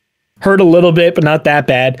deal. Hurt a little bit, but not that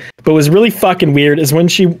bad. But what was really fucking weird is when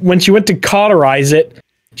she went to cauterize it,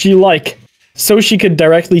 she like, so she could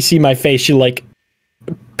directly see my face, she like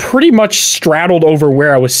pretty much straddled over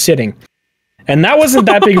where I was sitting. And that wasn't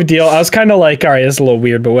that big of a deal. I was kind of like, all right, this is a little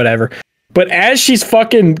weird, but whatever. But as she's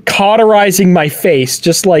fucking cauterizing my face,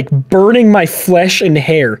 just like burning my flesh and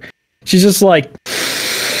hair, she's just like,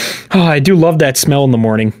 oh, I do love that smell in the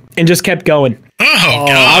morning. And just kept going. Oh,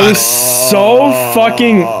 God. I was so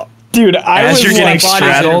fucking... Dude, As you're getting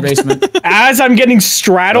straddled? as I'm getting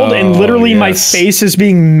straddled and literally my face is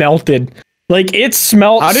being melted. Like it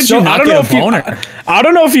smelled. How did you not get a boner? I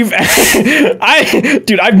don't know if you've.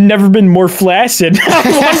 I've never been more flaccid. I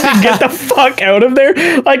wanted to get the fuck out of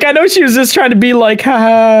there. Like I know she was just trying to be like,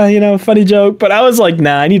 haha, you know, funny joke. But I was like,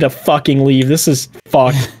 nah, I need to fucking leave. This is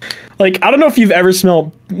fucked. Like I don't know if you've ever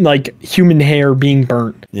smelled like human hair being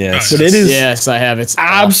burnt. Yes. But it is. Yes, I have. It's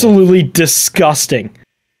absolutely disgusting.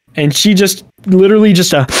 And she just literally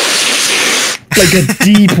just like a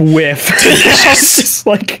deep whiff. I was just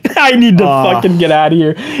like, I need to fucking get out of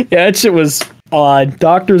here. Yeah, that shit was odd.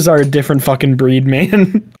 Doctors are a different fucking breed,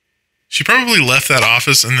 man. She probably left that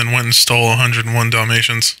office and then went and stole 101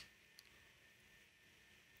 Dalmatians.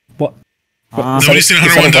 What? Nobody's seen is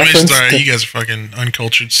that 101 a Dalmatians? reference Alright, to- you guys are fucking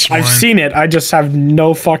uncultured swine. I've seen it. I just have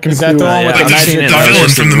no fucking Is that clue. the one with I've the seen it. the That was villain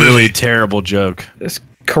just from a the really movie. terrible joke. This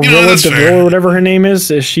Corilla that's DeVille fair. or whatever her name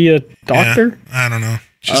is she a doctor? Yeah, I don't know.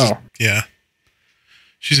 Yeah.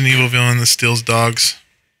 She's an evil villain that steals dogs.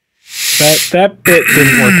 That bit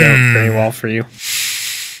didn't work out very well for you.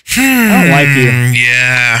 I don't like you.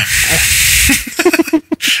 Yeah.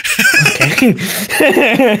 Okay.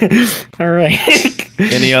 All right.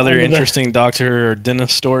 Any other interesting doctor or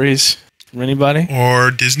dentist stories from anybody?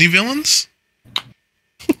 Or Disney villains?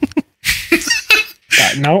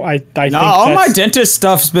 No, I think all my dentist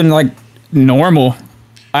stuff's been like normal.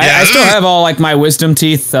 I still have all like my wisdom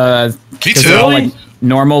teeth. Me 'cause too. they're all like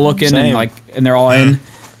normal looking Same. and they're all in.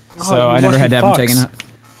 So I never had to have them lucky taken out.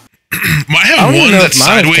 I have one that's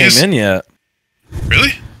mine sideways. came in yet.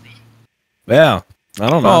 Really? Yeah, I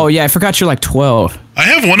don't know. Oh yeah, I forgot you're like 12. I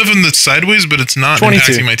have one of them that's sideways, but it's not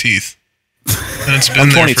 22. impacting my teeth. And it's been I'm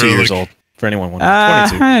there 22 for years like, old. For anyone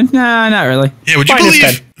wondering, 22. No, not really. Yeah, would you Mine is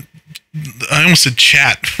believe? I almost said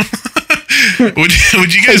chat.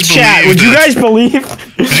 would you guys Chat, believe? would you that, guys believe? Would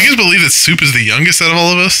you guys believe that Soup is the youngest out of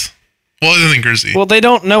all of us? Well, other than Grizzy. Well, they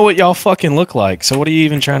don't know what y'all fucking look like. So what are you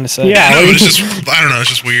even trying to say? Yeah. no, but it's just I don't know. It's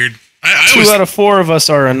just weird. I 2 always, out of 4 of us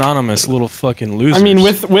are anonymous little fucking losers. I mean,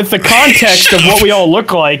 with the context of what we all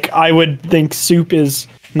look like, I would think Soup is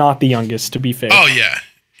not the youngest, to be fair. oh yeah,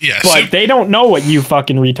 yeah. but Soup, they don't know what you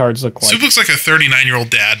fucking retards look like. Soup looks like a 39-year-old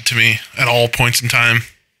dad to me at all points in time.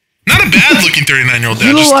 Not a bad-looking 39-year-old dad.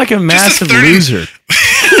 you look just- like a just massive 30 loser.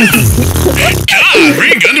 God,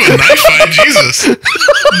 bring a gun to a knife fight, Jesus.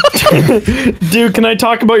 Dude, can I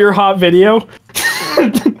talk about your hot video?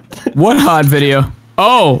 What hot video?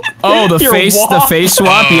 Oh, the Your face walk.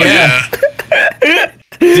 swap. Oh yeah.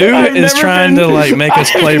 Dude I've is never trying been- to like make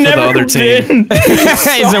us play for the Never other team. been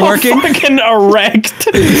Is it working? Fucking erect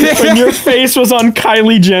when your face was on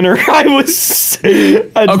Kylie Jenner. I was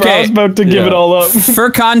about to give it all up.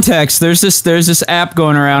 For context, there's this app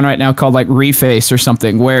going around right now called like Reface or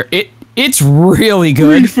something where it's really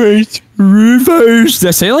good. Reface. Did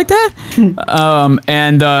I say it like that?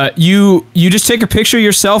 And you just take a picture of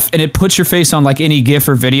yourself and it puts your face on like any GIF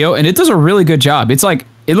or video, and it does a really good job. It's like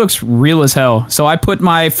it looks real as hell. So I put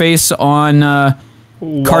my face on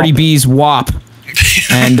Cardi B's WAP,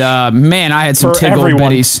 and man, I had some For tickle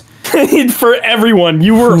everyone. bitties. For everyone,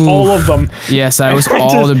 you were all of them. Yes, I was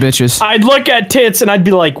all the bitches. I'd look at tits and I'd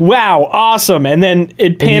be like, "Wow, awesome!" And then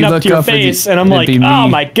it'd pan you up look to your up and face, it- and I'm it'd like, be me. "Oh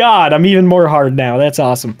my god, I'm even more hard now. That's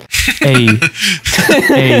awesome." Hey,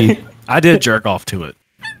 hey. I did jerk off to it.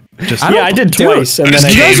 Just Yeah, I did twice, and then I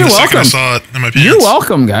You guys are the second I welcome. saw it in my pants. You're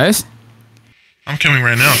welcome, guys. I'm coming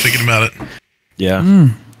right now thinking about it. yeah.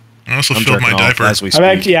 I also I'm filled my jerking off diaper. as we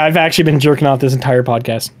speak. I've actually been jerking off this entire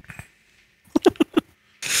podcast.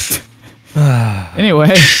 Anyway,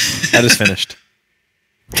 That is finished.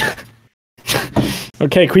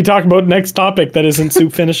 Okay, can we talk about next topic that isn't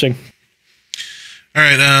soup finishing? All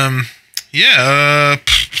right. Yeah.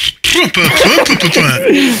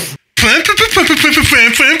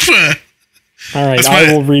 All right, That's I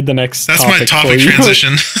my- will read the next. That's my for topic you.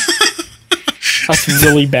 transition. That's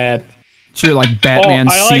really bad. it's your like Oh, Batman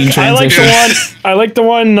scene transition. I like the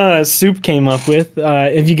one Soup came up with.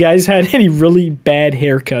 If you guys had any really bad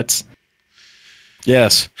haircuts,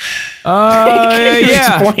 Yes.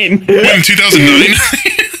 Yeah. explain. In 2009.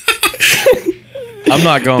 I'm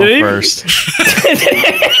not Did going he? first.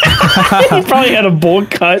 You probably had a bowl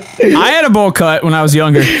cut. I had a bowl cut when I was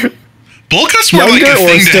younger. Bowl cuts were like Younger a or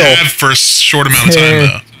thing to still? have for a short amount of time, Yeah.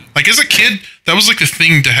 though. Like as a kid, that was like the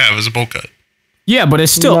thing to have as a bowl cut. Yeah, but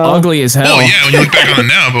it's still No. ugly as hell. Oh yeah, when you look back on it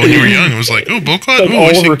now, but when you were young, it was like, oh, bowl cut. Like Oh,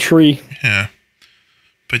 I see. Oliver Tree. Yeah.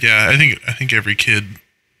 But yeah, I think every kid,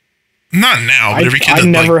 not now, but I- every kid I that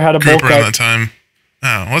never like, had a grew up bowl around cut. that time. Oh,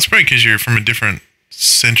 well, that's probably because you're from a different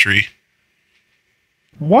century.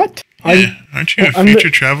 What? Yeah, aren't you a I'm the- future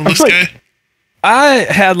travelist I'm guy? like- I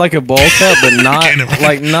had like a bowl cut, but not Okay, never mind.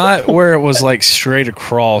 like not where it was like straight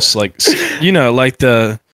across, like like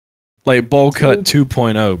the bowl cut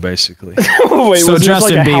 2.0 basically. Wait, So was this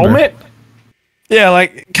Justin like a Bieber. helmet? Yeah,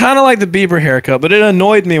 like kind of like the Bieber haircut, but it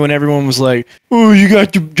annoyed me when everyone was like, "Oh, you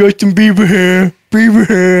got the Justin Bieber hair, Bieber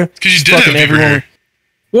hair." Because you did have Fucking Bieber everyone- hair.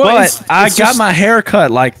 Well, But I got my hair cut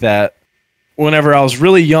like that whenever I was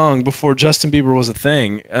really young, before Justin Bieber was a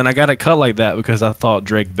thing, and I got it cut like that because I thought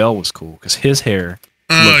Drake Bell was cool because his hair.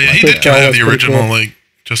 Oh yeah, he Drake did kind Bell of have the was pretty original cool. like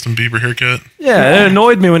Justin Bieber haircut. Yeah, it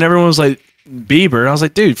annoyed me when everyone was like Bieber. I was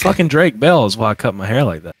like, dude, fucking Drake Bell is why I cut my hair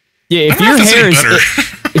like that. yeah, if I your don't know if hair that's is any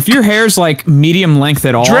better. if your hair's like medium length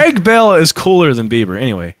at all. Drake Bell is cooler than Bieber.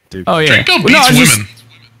 Anyway, dude. Oh yeah. Drake Bell Well, beats no, it's just- women.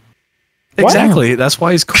 Exactly. That's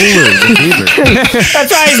why he's cooler than Bieber.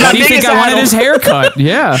 That's why he's Why my do you think biggest I wanted idol. his haircut?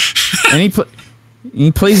 Yeah, and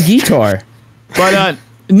he plays guitar. But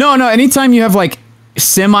no. Anytime you have like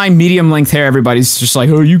semi-medium length hair, everybody's just like,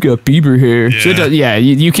 oh, you got Bieber hair. Yeah.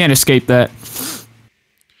 You can't escape that.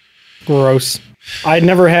 Gross. I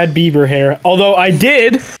never had Bieber hair, although I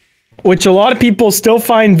did, which a lot of people still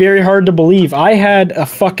find very hard to believe. I had a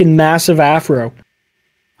fucking massive afro.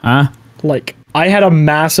 Huh? Like, I had a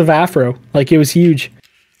massive afro. Like, it was huge.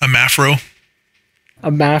 A mafro. A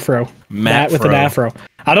mafro. Matt with an Mafro. afro.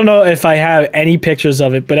 I don't know if I have any pictures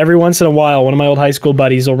of it, but every once in a while, one of my old high school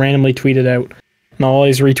buddies will randomly tweet it out. And I'll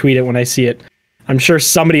always retweet it when I see it. I'm sure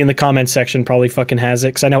somebody in the comments section probably fucking has it,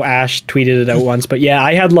 because I know Ash tweeted it out once. But yeah,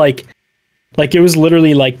 I had like it was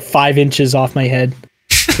literally like 5 inches off my head.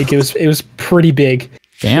 Like, it was pretty big.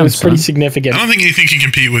 Damn, it was pretty son. significant. I don't think anything can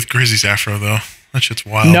compete with Grizzy's afro though. That shit's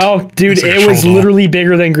wild. No, dude, Looks like a it was troll doll. literally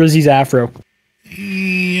bigger than Grizzy's afro.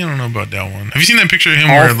 I don't know about that one. Have you seen that picture of him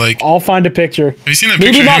where like? I'll find a picture. Have you seen that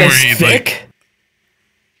Maybe picture of not him as where he thick. like?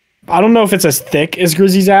 I don't know if it's as thick as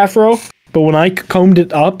Grizzy's afro, but when I combed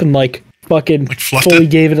it up and like fucking Like fluffed fully it?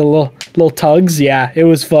 gave it a little tugs, yeah, it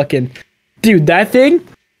was fucking. Dude, that thing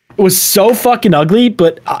was so fucking ugly,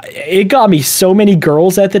 but it got me so many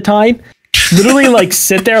girls at the time. Literally, like,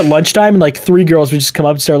 sit there at lunchtime and like 3 girls would just come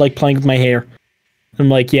up and start like playing with my hair. I'm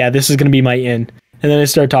like, yeah, this is gonna be my in. And then I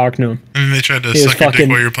started talking to them. And they tried to was suck your dick fucking-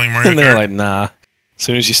 while you were playing Mario And they're Kart. like, nah. As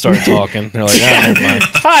soon as you start talking, they're like, ah, never mind.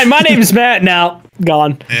 Hi, my name's Matt. Now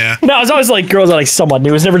gone. Yeah. No, it was always like girls that like someone new.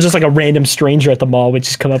 It was never just like a random stranger at the mall would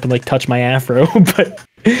just come up and like touch my afro. But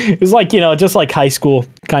it was like, just like high school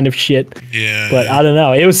kind of shit. Yeah. But yeah. I don't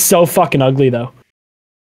know. It was so fucking ugly though.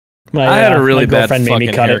 I had a really my bad girlfriend made me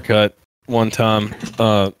fucking cut it. haircut one time.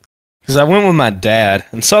 Because I went with my dad,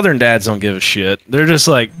 and Southern dads don't give a shit. They're just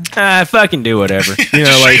like, fucking do whatever. You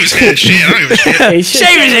know, like, Shave his head. Shit, I don't give a shit. Hey,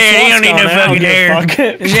 shave his hair. You don't need no fucking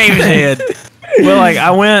hair. Shave his head. But like, I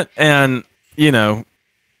went and,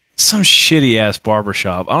 some shitty ass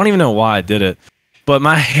barbershop. I don't even know why I did it. But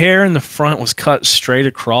my hair in the front was cut straight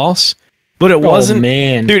across. But it wasn't,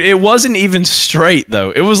 man. dude, it wasn't even straight though.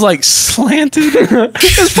 It was like slanted. It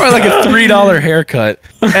was probably like a $3 haircut.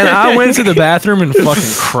 And I went to the bathroom and fucking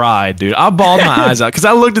cried, dude. I bawled my eyes out because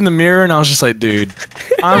I looked in the mirror and I was just like, dude,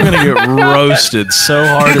 I'm gonna get roasted so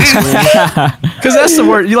hard at school. Because that's the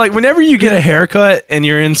word. You like whenever you get a haircut and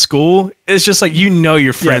you're in school, it's just like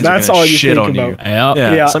your friends that's are all gonna you shit think on about. you.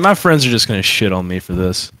 Yeah. Yeah. So my friends are just gonna shit on me for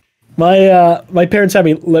this. My parents had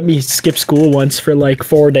me let me skip school once for like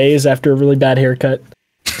 4 days after a really bad haircut.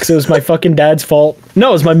 Because it was my fucking dad's fault. No,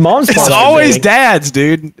 it was my mom's fault. It's always dads,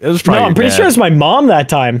 dude. It was probably No, I'm your pretty dad. sure it was my mom that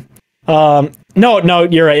time. No,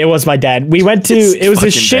 you're right. It was my dad. We went to, it was a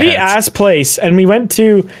fucking shitty dads. ass place, and we went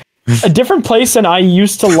to a different place than I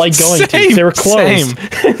used to like going to. 'Cause Same, they were closed.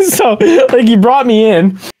 So, like, he brought me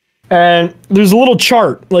in, and there's a little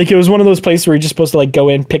chart. Like, it was one of those places where you're just supposed to, like, go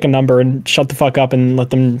in, pick a number, and shut the fuck up and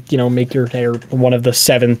let them, make your hair one of the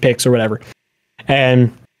 7 picks or whatever.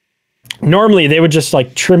 And normally they would just,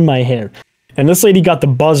 like, trim my hair. And this lady got the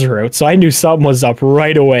buzzer out, so I knew something was up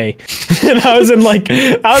right away. And I was like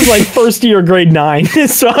first year, grade 9.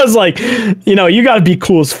 So I was like, you gotta be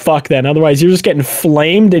cool as fuck then. Otherwise, you're just getting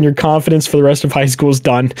flamed and your confidence for the rest of high school is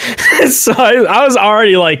done. So I was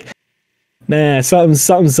already like, nah,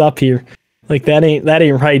 something's up here. Like, that ain't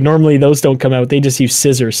right. Normally those don't come out. They just use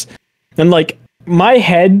scissors. And like, my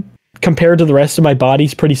head compared to the rest of my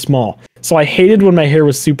body's pretty small. So I hated when my hair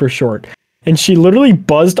was super short. And she literally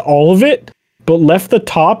buzzed all of it, but left the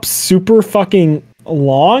top super fucking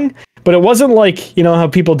long. But it wasn't like, how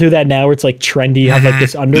people do that now where it's like trendy, have like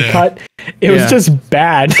this undercut. It was just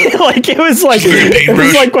bad. Like, it was like,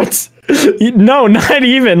 no, not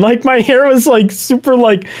even. Like, my hair was like super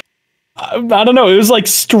like, I don't know. It was like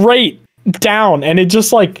straight down, and it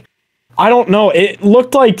just like, I don't know. It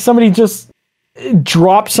looked like somebody just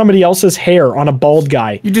dropped somebody else's hair on a bald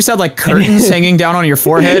guy. You just had like curtains hanging down on your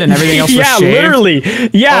forehead and everything else was Yeah, shaved. literally.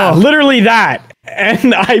 Yeah, literally that. And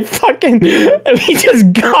he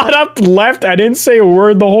just got up, left. I didn't say a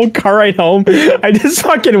word the whole car ride home. I just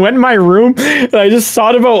fucking went in my room and I just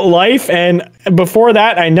thought about life. And before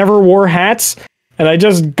that, I never wore hats. And I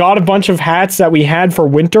just got a bunch of hats that we had for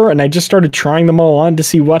winter, and I just started trying them all on to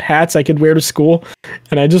see what hats I could wear to school.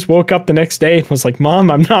 And I just woke up the next day and was like,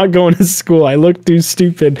 Mom, I'm not going to school. I look too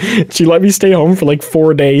stupid. She let me stay home for like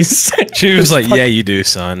 4 days. She was like, yeah, you do,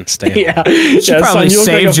 son. Stay home. Yeah. She probably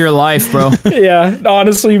saved your life, bro. Yeah,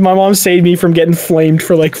 honestly, my mom saved me from getting flamed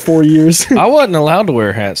for like 4 years. I wasn't allowed to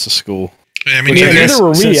wear hats to school. Yeah, I mean, Yeah, I neither guess, were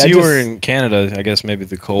we. Since I you just- were in Canada, I guess maybe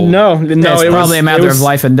the cold. No, It's it probably was a matter it was of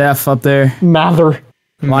life and death up there. Mather.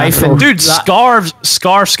 Life and Dude,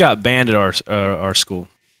 scarves got banned at our school.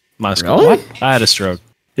 My school. Really? What? I had a stroke.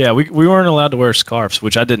 Yeah, we weren't allowed to wear scarves,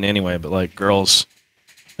 which I didn't anyway. But like girls,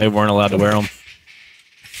 they weren't allowed to wear them.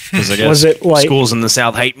 Because I guess Was it like schools in the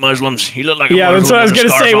South hate Muslims. You look like a Yeah, Muslim that's what I was with a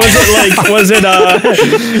gonna say. scarf Was on.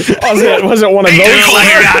 it like? Was it one of You those? look like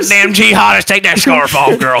a goddamn jihadist. Take that scarf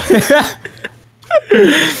off, girl.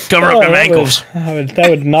 Cover up them ankles. That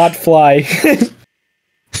would not fly.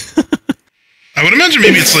 I would imagine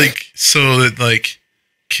maybe it's like so that like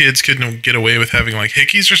kids couldn't get away with having like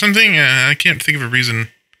hickeys or something. I can't think of a reason.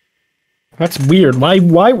 That's weird. Why?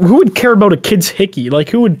 Who would care about a kid's hickey? Like,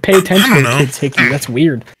 who would pay attention don't to a know. kid's hickey? That's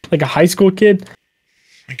weird. Like a high school kid?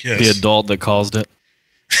 I guess. The adult that caused it.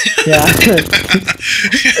 Yeah.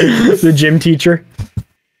 The gym teacher.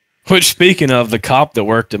 Which, speaking of, the cop that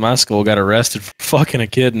worked at my school got arrested for fucking a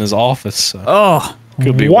kid in his office. So Oh,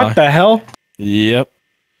 could be What why. the hell? Yep.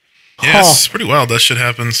 Yeah, it's pretty wild. That shit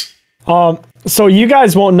happens. So you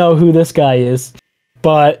guys won't know who this guy is,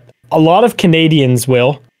 but a lot of Canadians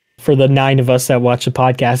will. For the 9 of us that watch the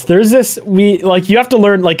podcast, there's this you have to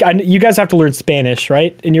learn you guys have to learn Spanish,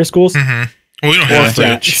 right, in your schools? Well, we don't have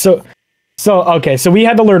Yeah. French. So okay, so we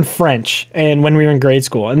had to learn French, and when we were in grade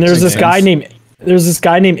school, and there's this guy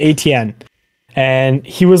named Etienne, and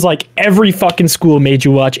he was like, every fucking school made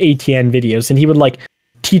you watch Etienne videos, and he would like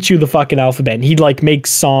teach you the fucking alphabet, and he'd like make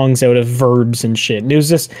songs out of verbs and shit, and it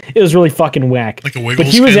was really fucking whack. Like the Wiggles.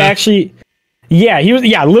 But he was kinda? actually. Yeah,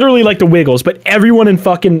 literally like the Wiggles, but everyone in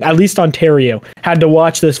fucking, at least Ontario, had to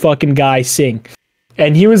watch this fucking guy sing.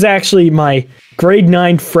 And he was actually my grade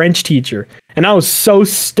 9 French teacher. And I was so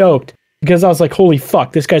stoked because I was like, holy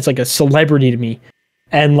fuck, this guy's like a celebrity to me.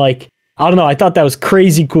 And like, I don't know, I thought that was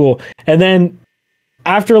crazy cool. And then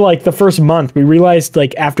after like the first month, we realized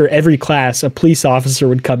like after every class, a police officer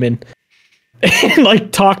would come in and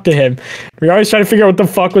like talk to him. We were always trying to figure out what the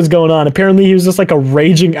fuck was going on. Apparently he was just like a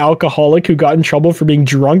raging alcoholic who got in trouble for being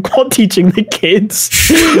drunk while teaching the kids.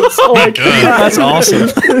 So like That's awesome.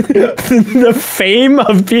 the fame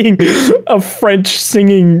of being a French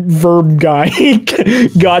singing verb guy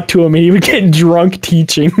got to him, and he would get drunk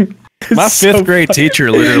teaching. My It's so 5th grade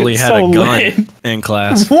teacher literally had so a gun lit. in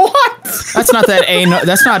class. What? that's not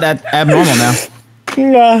that abnormal now.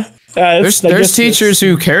 Yeah. There's teachers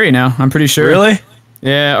who carry now. I'm pretty sure. Really?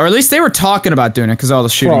 Yeah, or at least they were talking about doing it because of all the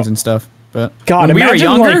shootings and stuff. But God, when we were imagine,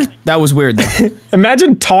 younger, like- that was weird though.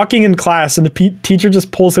 Imagine talking in class and the teacher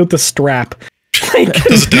just pulls out the strap. Like,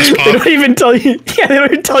 Does a desk they pop? don't even tell you. Yeah, they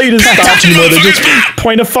don't even tell you to stop. You know, they just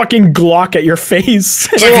point a fucking Glock at your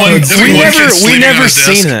face. It's like one kid sleeping We on never his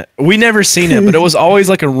desk. seen it. We never seen it, but it was always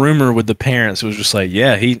like a rumor with the parents. It was just like,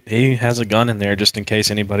 yeah, he has a gun in there just in case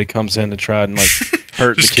anybody comes in to try and like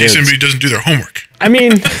hurt the Just in case kids. anybody doesn't do their homework. I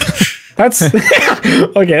mean, that's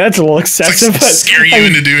okay. That's a little excessive. It's like But scare you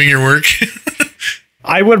into doing your work.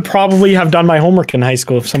 I would probably have done my homework in high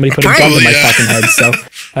school if somebody put a gun to Probably, my yeah. fucking head. So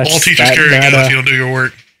All teachers carry a gun if you don't do your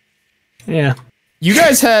work. yeah. You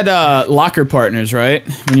guys had locker partners, right?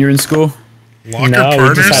 When you were in school. Locker No, we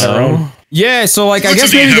partners? just had our own. Yeah, so like I Looks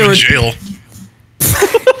guess like you maybe have there in were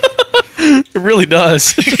jail. It really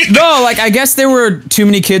does. no, like I guess there were too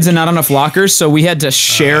many kids and not enough lockers, so we had to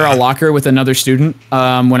share a locker with another student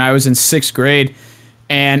when I was in 6th grade,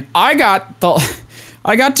 and I got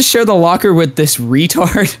to share the locker with this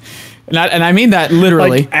retard, and I mean that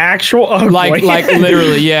literally. Like actual, oh, Like boy.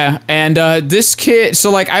 literally, yeah. And this kid,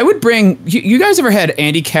 so like I would bring. You guys ever had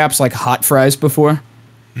Andy Capp's like hot fries before?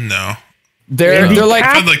 No. They're like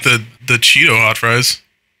I had like the Cheeto hot fries.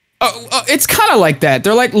 it's kind of like that.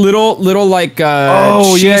 They're like little like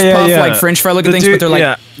Oh, cheese yeah, yeah, puff yeah. like French fry looking The things, dude- but they're like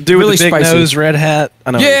yeah, dude really with the big spicy. nose, red hat.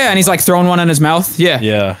 I know. Yeah, and he's like throwing one in his mouth.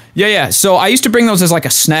 Yeah. Yeah. So I used to bring those as like a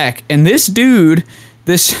snack, and this dude,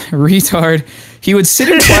 this retard, he would sit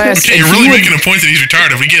in class. Okay, and you're he really would- making a point that he's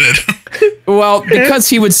retarded. We get it. Well, because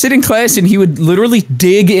he would sit in class and he would literally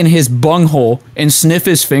dig in his bunghole and sniff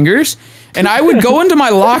his fingers. And I would go into my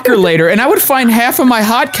locker later and I would find half of my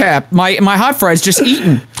hot cap, my hot fries just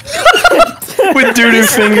eaten. With doo-doo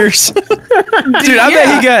fingers. Dude,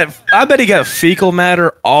 I bet he got fecal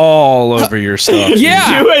matter all over your stuff.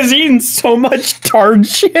 Yeah. You has eaten so much tard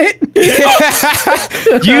shit.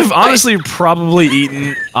 You've honestly probably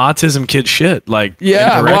eaten autism kid shit. Like,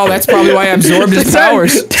 Yeah, indirectly. well, that's probably why I absorbed his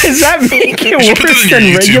powers. Does that make it should put worse that in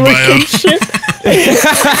than your YouTube regular bio. kid shit?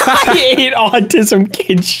 I ate autism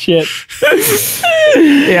kid shit.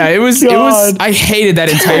 Yeah, it was, God. I hated that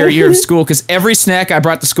entire year of school because every snack I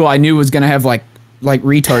brought to school I knew was going to have like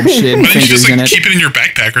retard shit and Why don't you fingers just in like it. keep it in your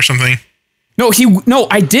backpack or something? No,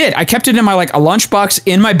 I did. I kept it in my like a lunchbox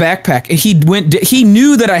in my backpack. He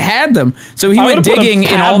knew that I had them, so he I went would've put a digging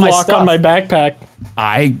in all my padlock stuff. on my backpack.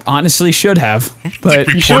 I honestly should have, but Like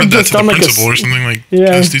should've reported that just to the done like a principal or something like,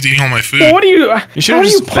 Yeah. this dude's eating all my food. Well, what do you? You should how have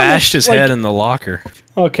do you just bashed his punish, head in the locker.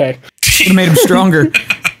 Okay. it made him stronger.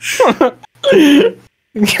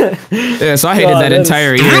 Yeah, so I hated that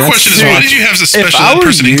entire The year. real That's question is, sick. why did you have a special I ed were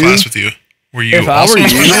person in you- class with you? Were you If I also were on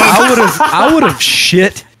you, special ed? I would have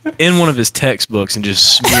shit in one of his textbooks and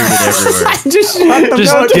just smeared it everywhere. Just shut the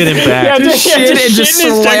Just book. get him back. Yeah, Just shit and just shit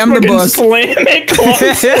in his slam the textbook and book. Slam it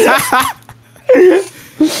close.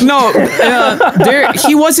 No,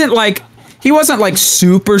 he wasn't like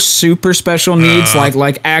super special needs,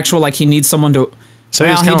 like actual, like he needs someone to. So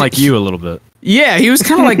he was kind of like you a little bit. Yeah, he was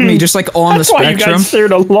kind of like me, just like on That's the why you spectrum. guys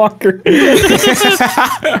shared a locker.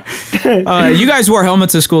 You guys wore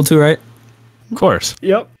helmets at school too, right? Of course.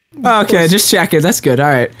 Yep. Okay, just check it. That's good. All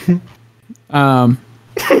right.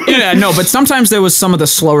 Yeah, no, but sometimes there was some of the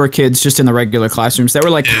slower kids just in the regular classrooms that were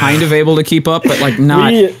like kind of able to keep up, but like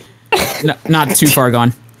not We- not too far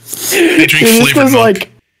gone. They drink this flavored was milk.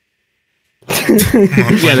 like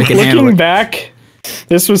Yeah, they can handle looking it. back.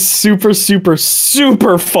 This was super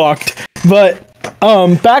fucked. But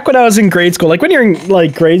back when I was in grade school, like when you're in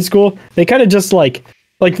like grade school, they kind of just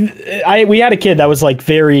we had a kid that was like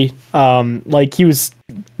very like he was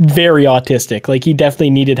very autistic. Like he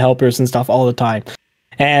definitely needed helpers and stuff all the time.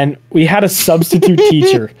 And we had a substitute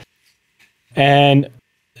teacher. And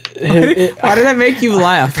Why did that make you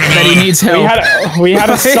laugh? That he needs help. we had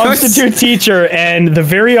a substitute teacher, and the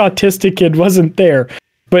very autistic kid wasn't there.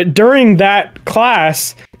 But during that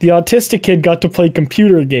class, the autistic kid got to play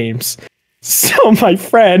computer games. So my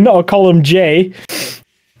friend, I'll call him Jay,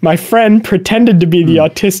 my friend pretended to be the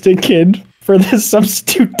autistic kid for the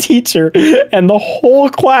substitute teacher, and the whole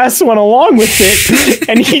class went along with it,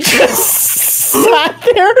 and he just sat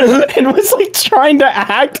there and was like trying to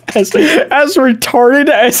act as retarded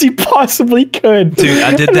as he possibly could. Dude,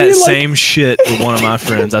 I did And that he, like, same shit with one of my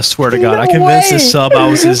friends. I swear to God. I No convinced way. this sub I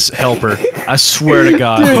was his helper. I swear to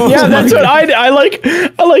God. Yeah, that's what I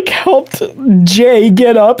helped Jay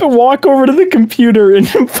get up and walk over to the computer and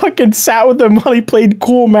fucking sat with him while he played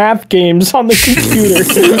cool math games on the computer.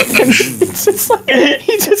 And it's just like,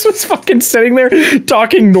 he just was fucking sitting there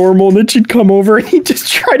talking normal, and then she'd come over and he'd just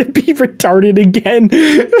try to be retarded again.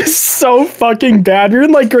 It was so fucking bad. You're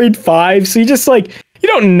in like grade 5, so you just like, you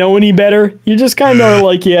don't know any better. You just kind of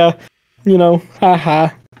like, yeah, you know, haha.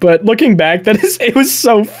 But looking back, it was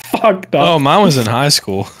so fucked up. Oh, mine was in high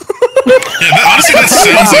school. Yeah, honestly, that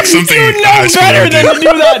sounds like something You a know high schooler better would than do. to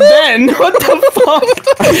do that then. What the fuck?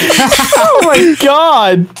 Oh my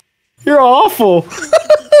god. You're awful.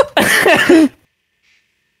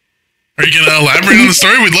 Are you gonna elaborate on the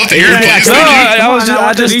story? We'd love to hear it, please. No, Thank you.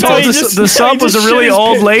 I just told He just- the sub he was a just really shit his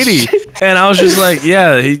old pants. lady, and I was just like,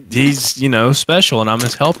 yeah, he's special, and I'm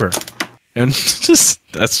his helper, and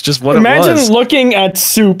that's just what it Imagine was. looking at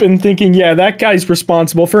Soup and thinking, yeah, that guy's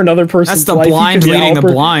responsible for another person's That's the life. He blind could be a leading the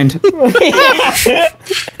helper. blind.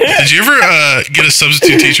 Did you ever get a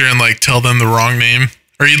substitute teacher and like tell them the wrong name,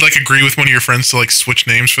 or you'd like agree with one of your friends to like switch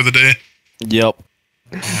names for the day? Yep.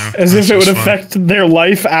 As if That's it would just fun. affect their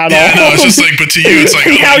life at Yeah, all. no, it's just like, but to you, it's like, oh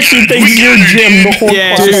Now my she God, thinks we you're got her, Jim dude. the whole Yeah,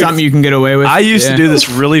 it's class. just something you can get away with. I used Yeah. to do this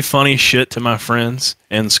really funny shit to my friends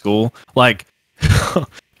in school. Like,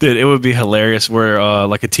 dude, it would be hilarious where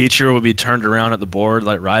like a teacher would be turned around at the board,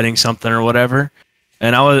 like writing something or whatever,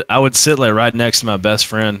 and I would sit like right next to my best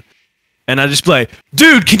friend, and I'd just be like,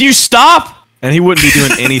 dude, can you stop? And he wouldn't be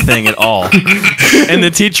doing anything at all. And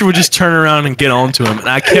the teacher would just turn around and get on to him, and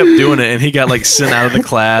I kept doing it, and he got like sent out of the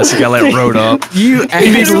class. He got like wrote up. He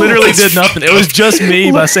literally did nothing. It was just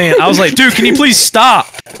me by saying, I was like, dude, can you please stop?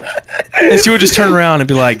 And she would just turn around and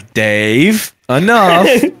be like, Dave, enough.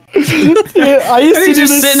 I used to He's do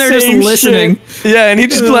just the sitting there just same listening. shit. Yeah, and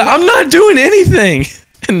he'd just be like, I'm not doing anything.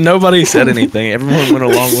 And nobody said anything. Everyone went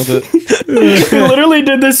along with it. We literally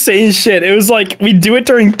did the same shit. It was like, we do it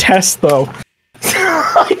during tests though.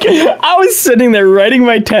 Like, I was sitting there writing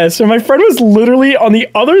my test, and my friend was literally on the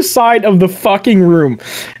other side of the fucking room.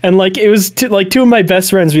 And like, it was like two of my best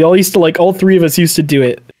friends. We all used to like, all three of us used to do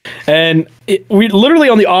it. And we literally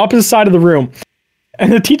on the opposite side of the room.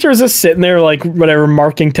 And the teacher was just sitting there, like, whatever,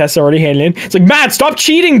 marking tests already handed in. It's like, Matt, stop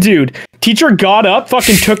cheating, dude. Teacher got up,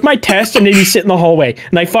 fucking took my test, and made me sit in the hallway.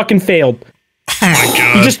 And I fucking failed. Oh my He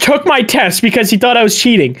God. just took my test because he thought I was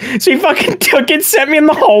cheating. So he fucking took it, sent me in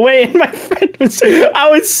the hallway, and my friend was... I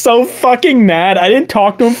was so fucking mad. I didn't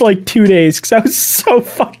talk to him for like 2 days because I was so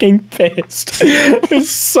fucking pissed. It was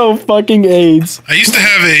so fucking AIDS. I used to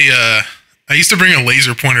have I used to bring a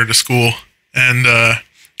laser pointer to school, and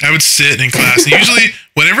I would sit in class. And usually,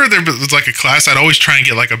 whenever there was like a class, I'd always try and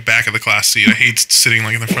get like a back of the class seat. I hate sitting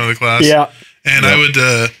like in the front of the class. Yeah. And I would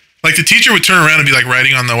like the teacher would turn around and be like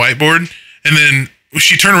writing on the whiteboard, and then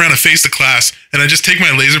she turned around and faced the class, and I just take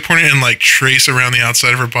my laser pointer and like trace around the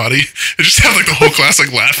outside of her body. I just have like the whole class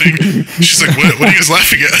like laughing. She's like, "What are you guys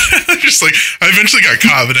laughing at?" Just like I eventually got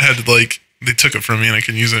caught, but I had to like they took it from me and I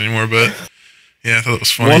couldn't use it anymore. But yeah, I thought it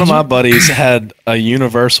was funny. One of my buddies had a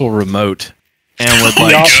universal remote and would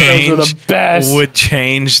like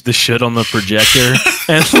change the shit on the projector.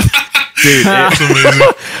 And dude, That's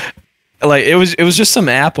amazing. like it was just some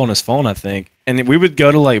app on his phone, I think. And we would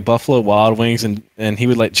go to like Buffalo Wild Wings and he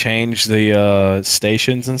would like change the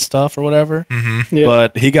stations and stuff or whatever. Mm-hmm. Yeah.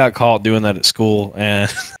 But he got caught doing that at school, and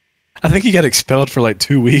I think he got expelled for like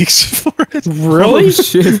 2 weeks for it. Really? Oh,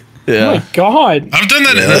 shit. Yeah. Oh my god. I've done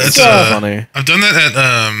that. That's funny. I've done that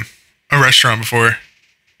at a restaurant before.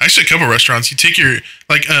 Actually, a couple restaurants. You take your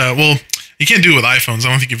well, you can't do it with iPhones. I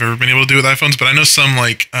don't think you've ever been able to do it with iPhones, but I know some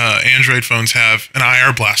like Android phones have an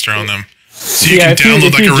IR blaster on them, so you can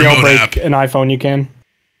download like a remote app. An iPhone, you can.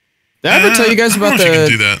 Did I ever tell you guys I don't about know if you can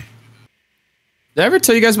do the? that. Did I ever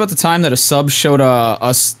tell you guys about the time that a sub showed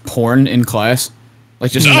us porn in class?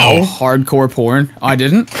 Like just No. hardcore porn. I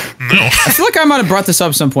didn't. No. I feel like I might have brought this up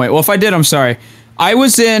at some point. Well, if I did, I'm sorry. I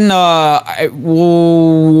was in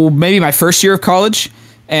maybe my first year of college,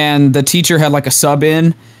 and the teacher had like a sub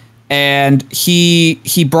in, and he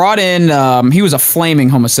brought in he was a flaming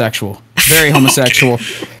homosexual, very homosexual.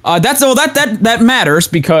 That matters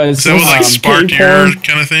because Is that what like sparked your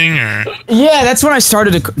kind of thing, or yeah, that's when I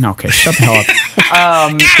started to. No, okay, shut the hell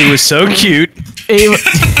up. He was so cute. He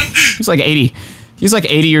was like 80. He's like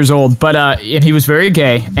 80 years old, but and he was very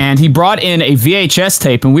gay, and he brought in a VHS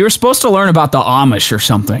tape, and we were supposed to learn about the Amish or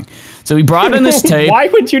something. So he brought in this tape. Why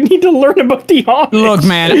would you need to learn about the Amish? Look,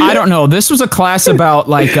 man, I don't know. This was a class about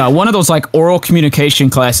like one of those like oral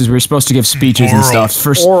communication classes where you're supposed to give speeches and Oral.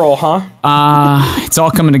 stuff. Oral, huh? It's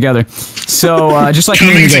all coming together. So just like me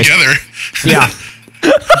coming and you guys. together? Yeah.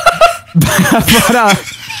 But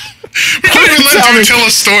We can't even let you tell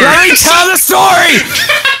a story. let me tell the story.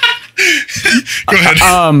 Go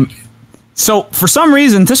ahead. So for some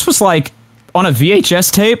reason, this was like on a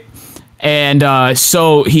VHS tape, and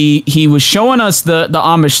so he was showing us the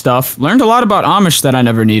Amish stuff. Learned a lot about Amish that I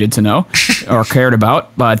never needed to know or cared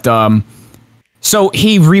about. But so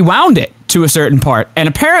he rewound it to a certain part, and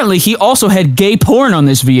apparently he also had gay porn on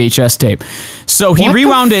this VHS tape. So he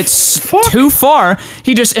rewound it too far.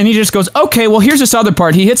 He just goes, okay, well here's this other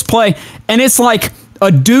part. He hits play, and it's like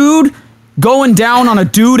a dude going down on a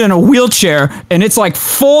dude in a wheelchair, and it's like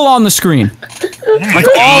full on the screen, like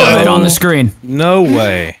all of it on the screen, No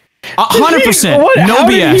way. 100%, What? no How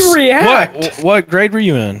BS. did he react? What grade were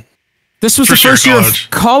you in? This was the First year first year of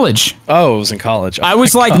of college. Oh, it was in college. I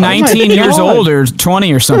was like 19 years God. old or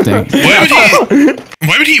 20 or something.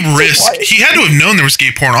 Why would he risk? He had to have known there was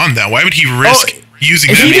gay porn on that. Why would he risk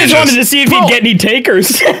using that? He just VHS? wanted to see if he'd get any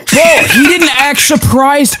takers. Bro, he didn't act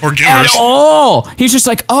surprised Or at givers. all. He's just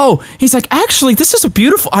like, he's like, actually, this is a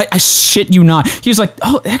beautiful, I shit you not. He was like,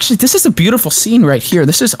 actually, this is a beautiful scene right here.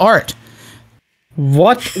 This is art.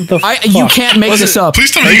 What the fuck? You can't make this up.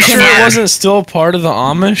 Please tell me Are you you got sure it fired. wasn't still part of the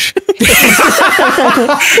Amish?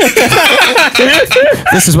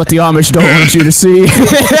 This is what the Amish don't want you to see.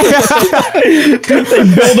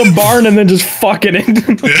 Build a barn and then just fuck it in.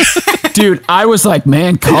 Dude, I was like,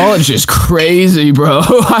 man, college is crazy, bro.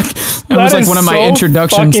 That was like is one of my so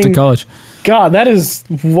introductions to fucking- college. God, that is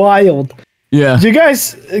wild. Yeah. You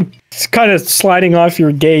guys, kind of sliding off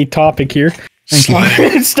your gay topic here.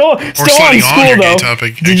 Sliding. It's still Or on sliding school on your though. gay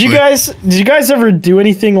topic. Did you guys ever do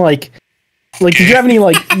anything like did you have any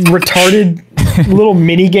like retarded little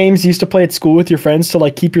mini games you used to play at school with your friends to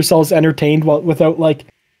like keep yourselves entertained without like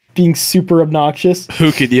being super obnocious?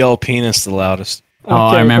 Who could yell penis the loudest? Oh, I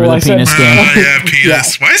Okay, remember well, the I said- penis game. Yeah,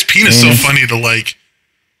 penis. Why is penis so funny to like?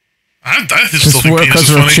 I still think penis Because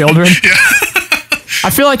is we're funny. children. Yeah. I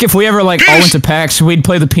feel like if we ever like all went to PAX, we'd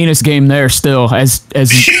play the penis game there still as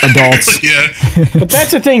adults. Yeah. But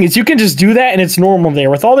that's the thing is you can just do that and it's normal there.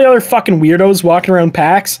 With all the other fucking weirdos walking around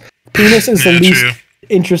PAX, penis is the Yeah, least true.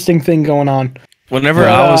 interesting thing going on. Whenever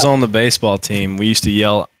I was on the baseball team, we used to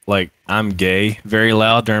yell like "I'm gay" very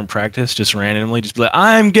loud during practice, just randomly, just be like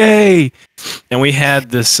 "I'm gay," and we had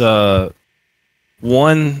this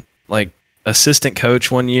one like assistant coach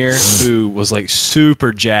one year who was like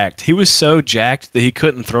super jacked. He was so jacked that he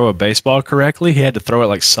couldn't throw a baseball correctly. He had to throw it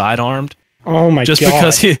like sidearmed, Oh my just god.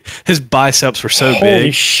 because his biceps were so Holy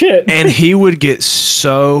big, shit. and he would get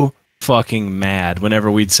so fucking mad whenever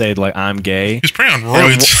we'd say like "I'm gay." He's probably on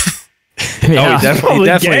roids. Oh, he Yeah. Probably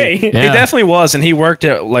gay. he Yeah. definitely was, and he worked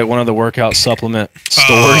at like one of the workout supplement stores.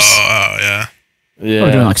 Oh, yeah. Yeah,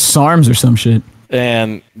 We're doing like SARMs or some shit.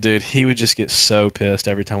 and dude, he would just get so pissed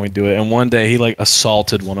every time we do it. And one day, he like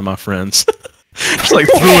assaulted one of my friends. Just like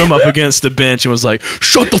threw him up against the bench and was like,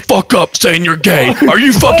 "Shut the fuck up, saying you're gay. Are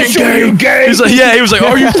you fucking gay?" He's like, "Yeah." He was like,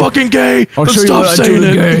 "Are you fucking gay? I'll show you Stop what I do saying to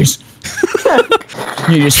it." gays.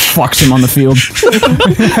 He just fucks him on the field.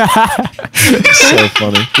 So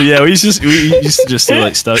funny. But yeah, we used to just do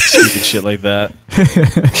like stupid shit like that.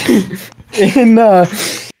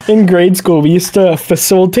 In grade school, we used to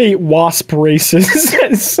facilitate WASP races.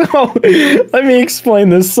 So let me explain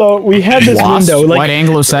this. So we had this window, like white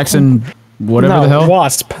Anglo-Saxon, whatever no, the hell.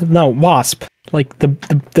 wasp. Like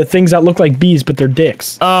the things that look like bees, but they're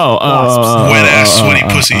dicks. Wet ass, sweaty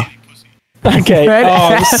pussy.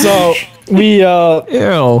 Okay. So we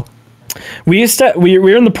Ew. we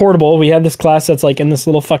were in the portable. We had this class that's like in this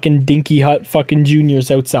little fucking dinky hut, fucking juniors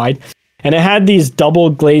outside, and it had these double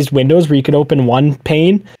glazed windows where you could open one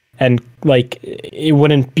pane and like it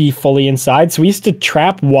wouldn't be fully inside. So we used to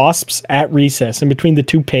trap wasps at recess in between the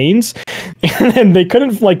two panes, and they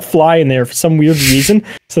couldn't like fly in there for some weird reason.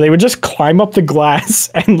 So they would just climb up the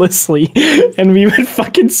glass endlessly, and we would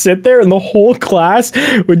fucking sit there, and the whole class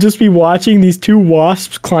would just be watching these two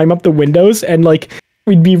wasps climb up the windows, and like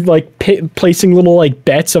we'd be like placing little like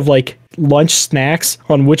bets of like lunch snacks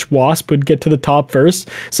on which wasp would get to the top first.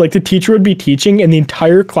 So like the teacher would be teaching and the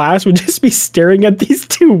entire class would just be staring at these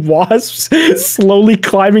two wasps slowly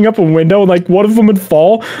climbing up a window, and like one of them would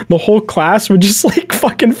fall. The whole class would just like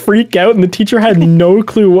fucking freak out, and the teacher had no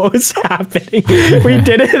clue what was happening. We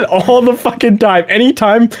did it all the fucking time.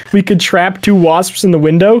 Anytime we could trap two wasps in the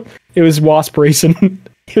window, it was wasp racing.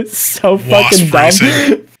 It was so fucking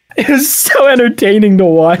dumb. It was so entertaining to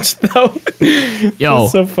watch, though. Yo,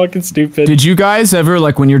 so fucking stupid. Did you guys ever,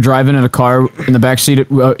 like, when you're driving in a car in the backseat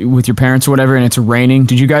with your parents or whatever, and it's raining?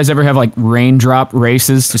 Did you guys ever have like raindrop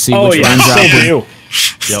races to see which raindrop? Still do.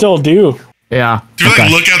 Still do. Yeah. Do you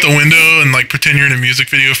like look out the window and like pretend you're in a music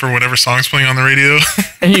video for whatever song's playing on the radio?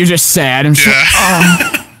 And you're just sad and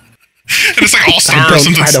And it's like all star or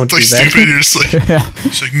something like stupid. You're just like,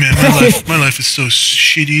 it's like, man, my life is so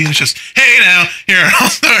shitty. And it's just, hey, now here All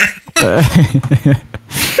Star.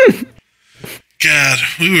 God,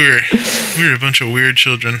 we were a bunch of weird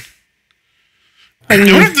children. I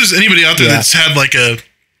wonder if there's anybody out there that's had like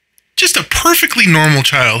just a perfectly normal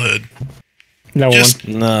childhood. No.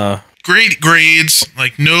 Great grades,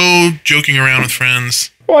 like no joking around with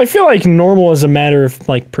friends. Well, I feel like normal is a matter of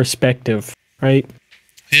like perspective, right?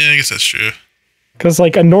 Yeah, I guess that's true. Because,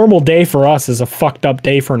 like, a normal day for us is a fucked up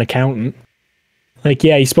day for an accountant. Like,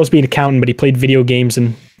 yeah, he's supposed to be an accountant, but he played video games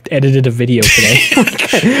and edited a video today. Yeah,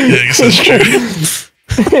 I guess that's true.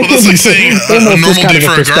 Well, that's like saying a normal day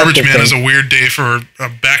for a garbage man is a weird day for a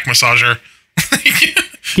back massager.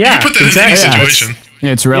 Yeah, you put that in any situation.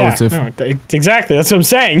 Yeah, it's relative. Yeah, no, exactly. That's what I'm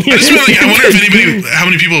saying. I just mean, like, I wonder if how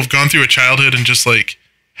many people have gone through a childhood and just, like,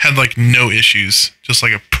 had, like, no issues. Just,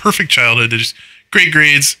 like, a perfect childhood. They just... Great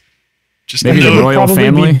grades. Just maybe the royal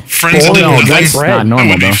family. Friends that did nothing. That's not normal,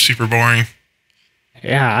 that would be though. super boring.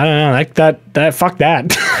 Yeah, I don't know. That fuck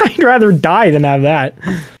that. I'd rather die than have that.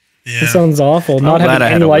 Yeah. That sounds awful. Not having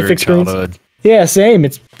any life experience. Childhood. Yeah, same.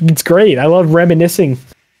 It's great. I love reminiscing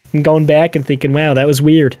and going back and thinking, wow, that was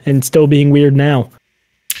weird, and still being weird now.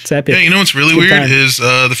 It's epic. Yeah, you know what's really weird is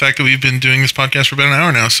the fact that we've been doing this podcast for about an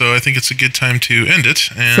hour now, so I think it's a good time to end it.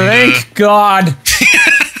 And, Thank God.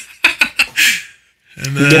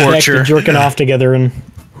 And get back to jerking off together, and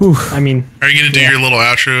I mean, are you gonna do your little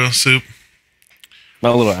outro, Soup? My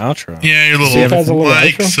little outro. Yeah, your little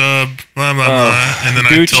like, sub, blah blah blah, and then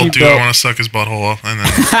I tell Dude I want to suck his butthole off, and then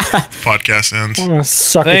podcast ends.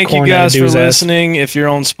 Thank you guys for listening. If you're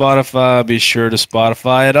on Spotify, be sure to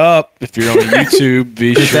Spotify it up. If you're on YouTube,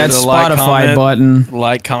 be sure that to Spotify button,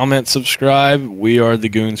 like, comment, subscribe. We are the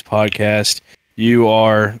Goons Podcast. You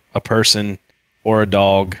are a person or a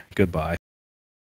dog. Goodbye.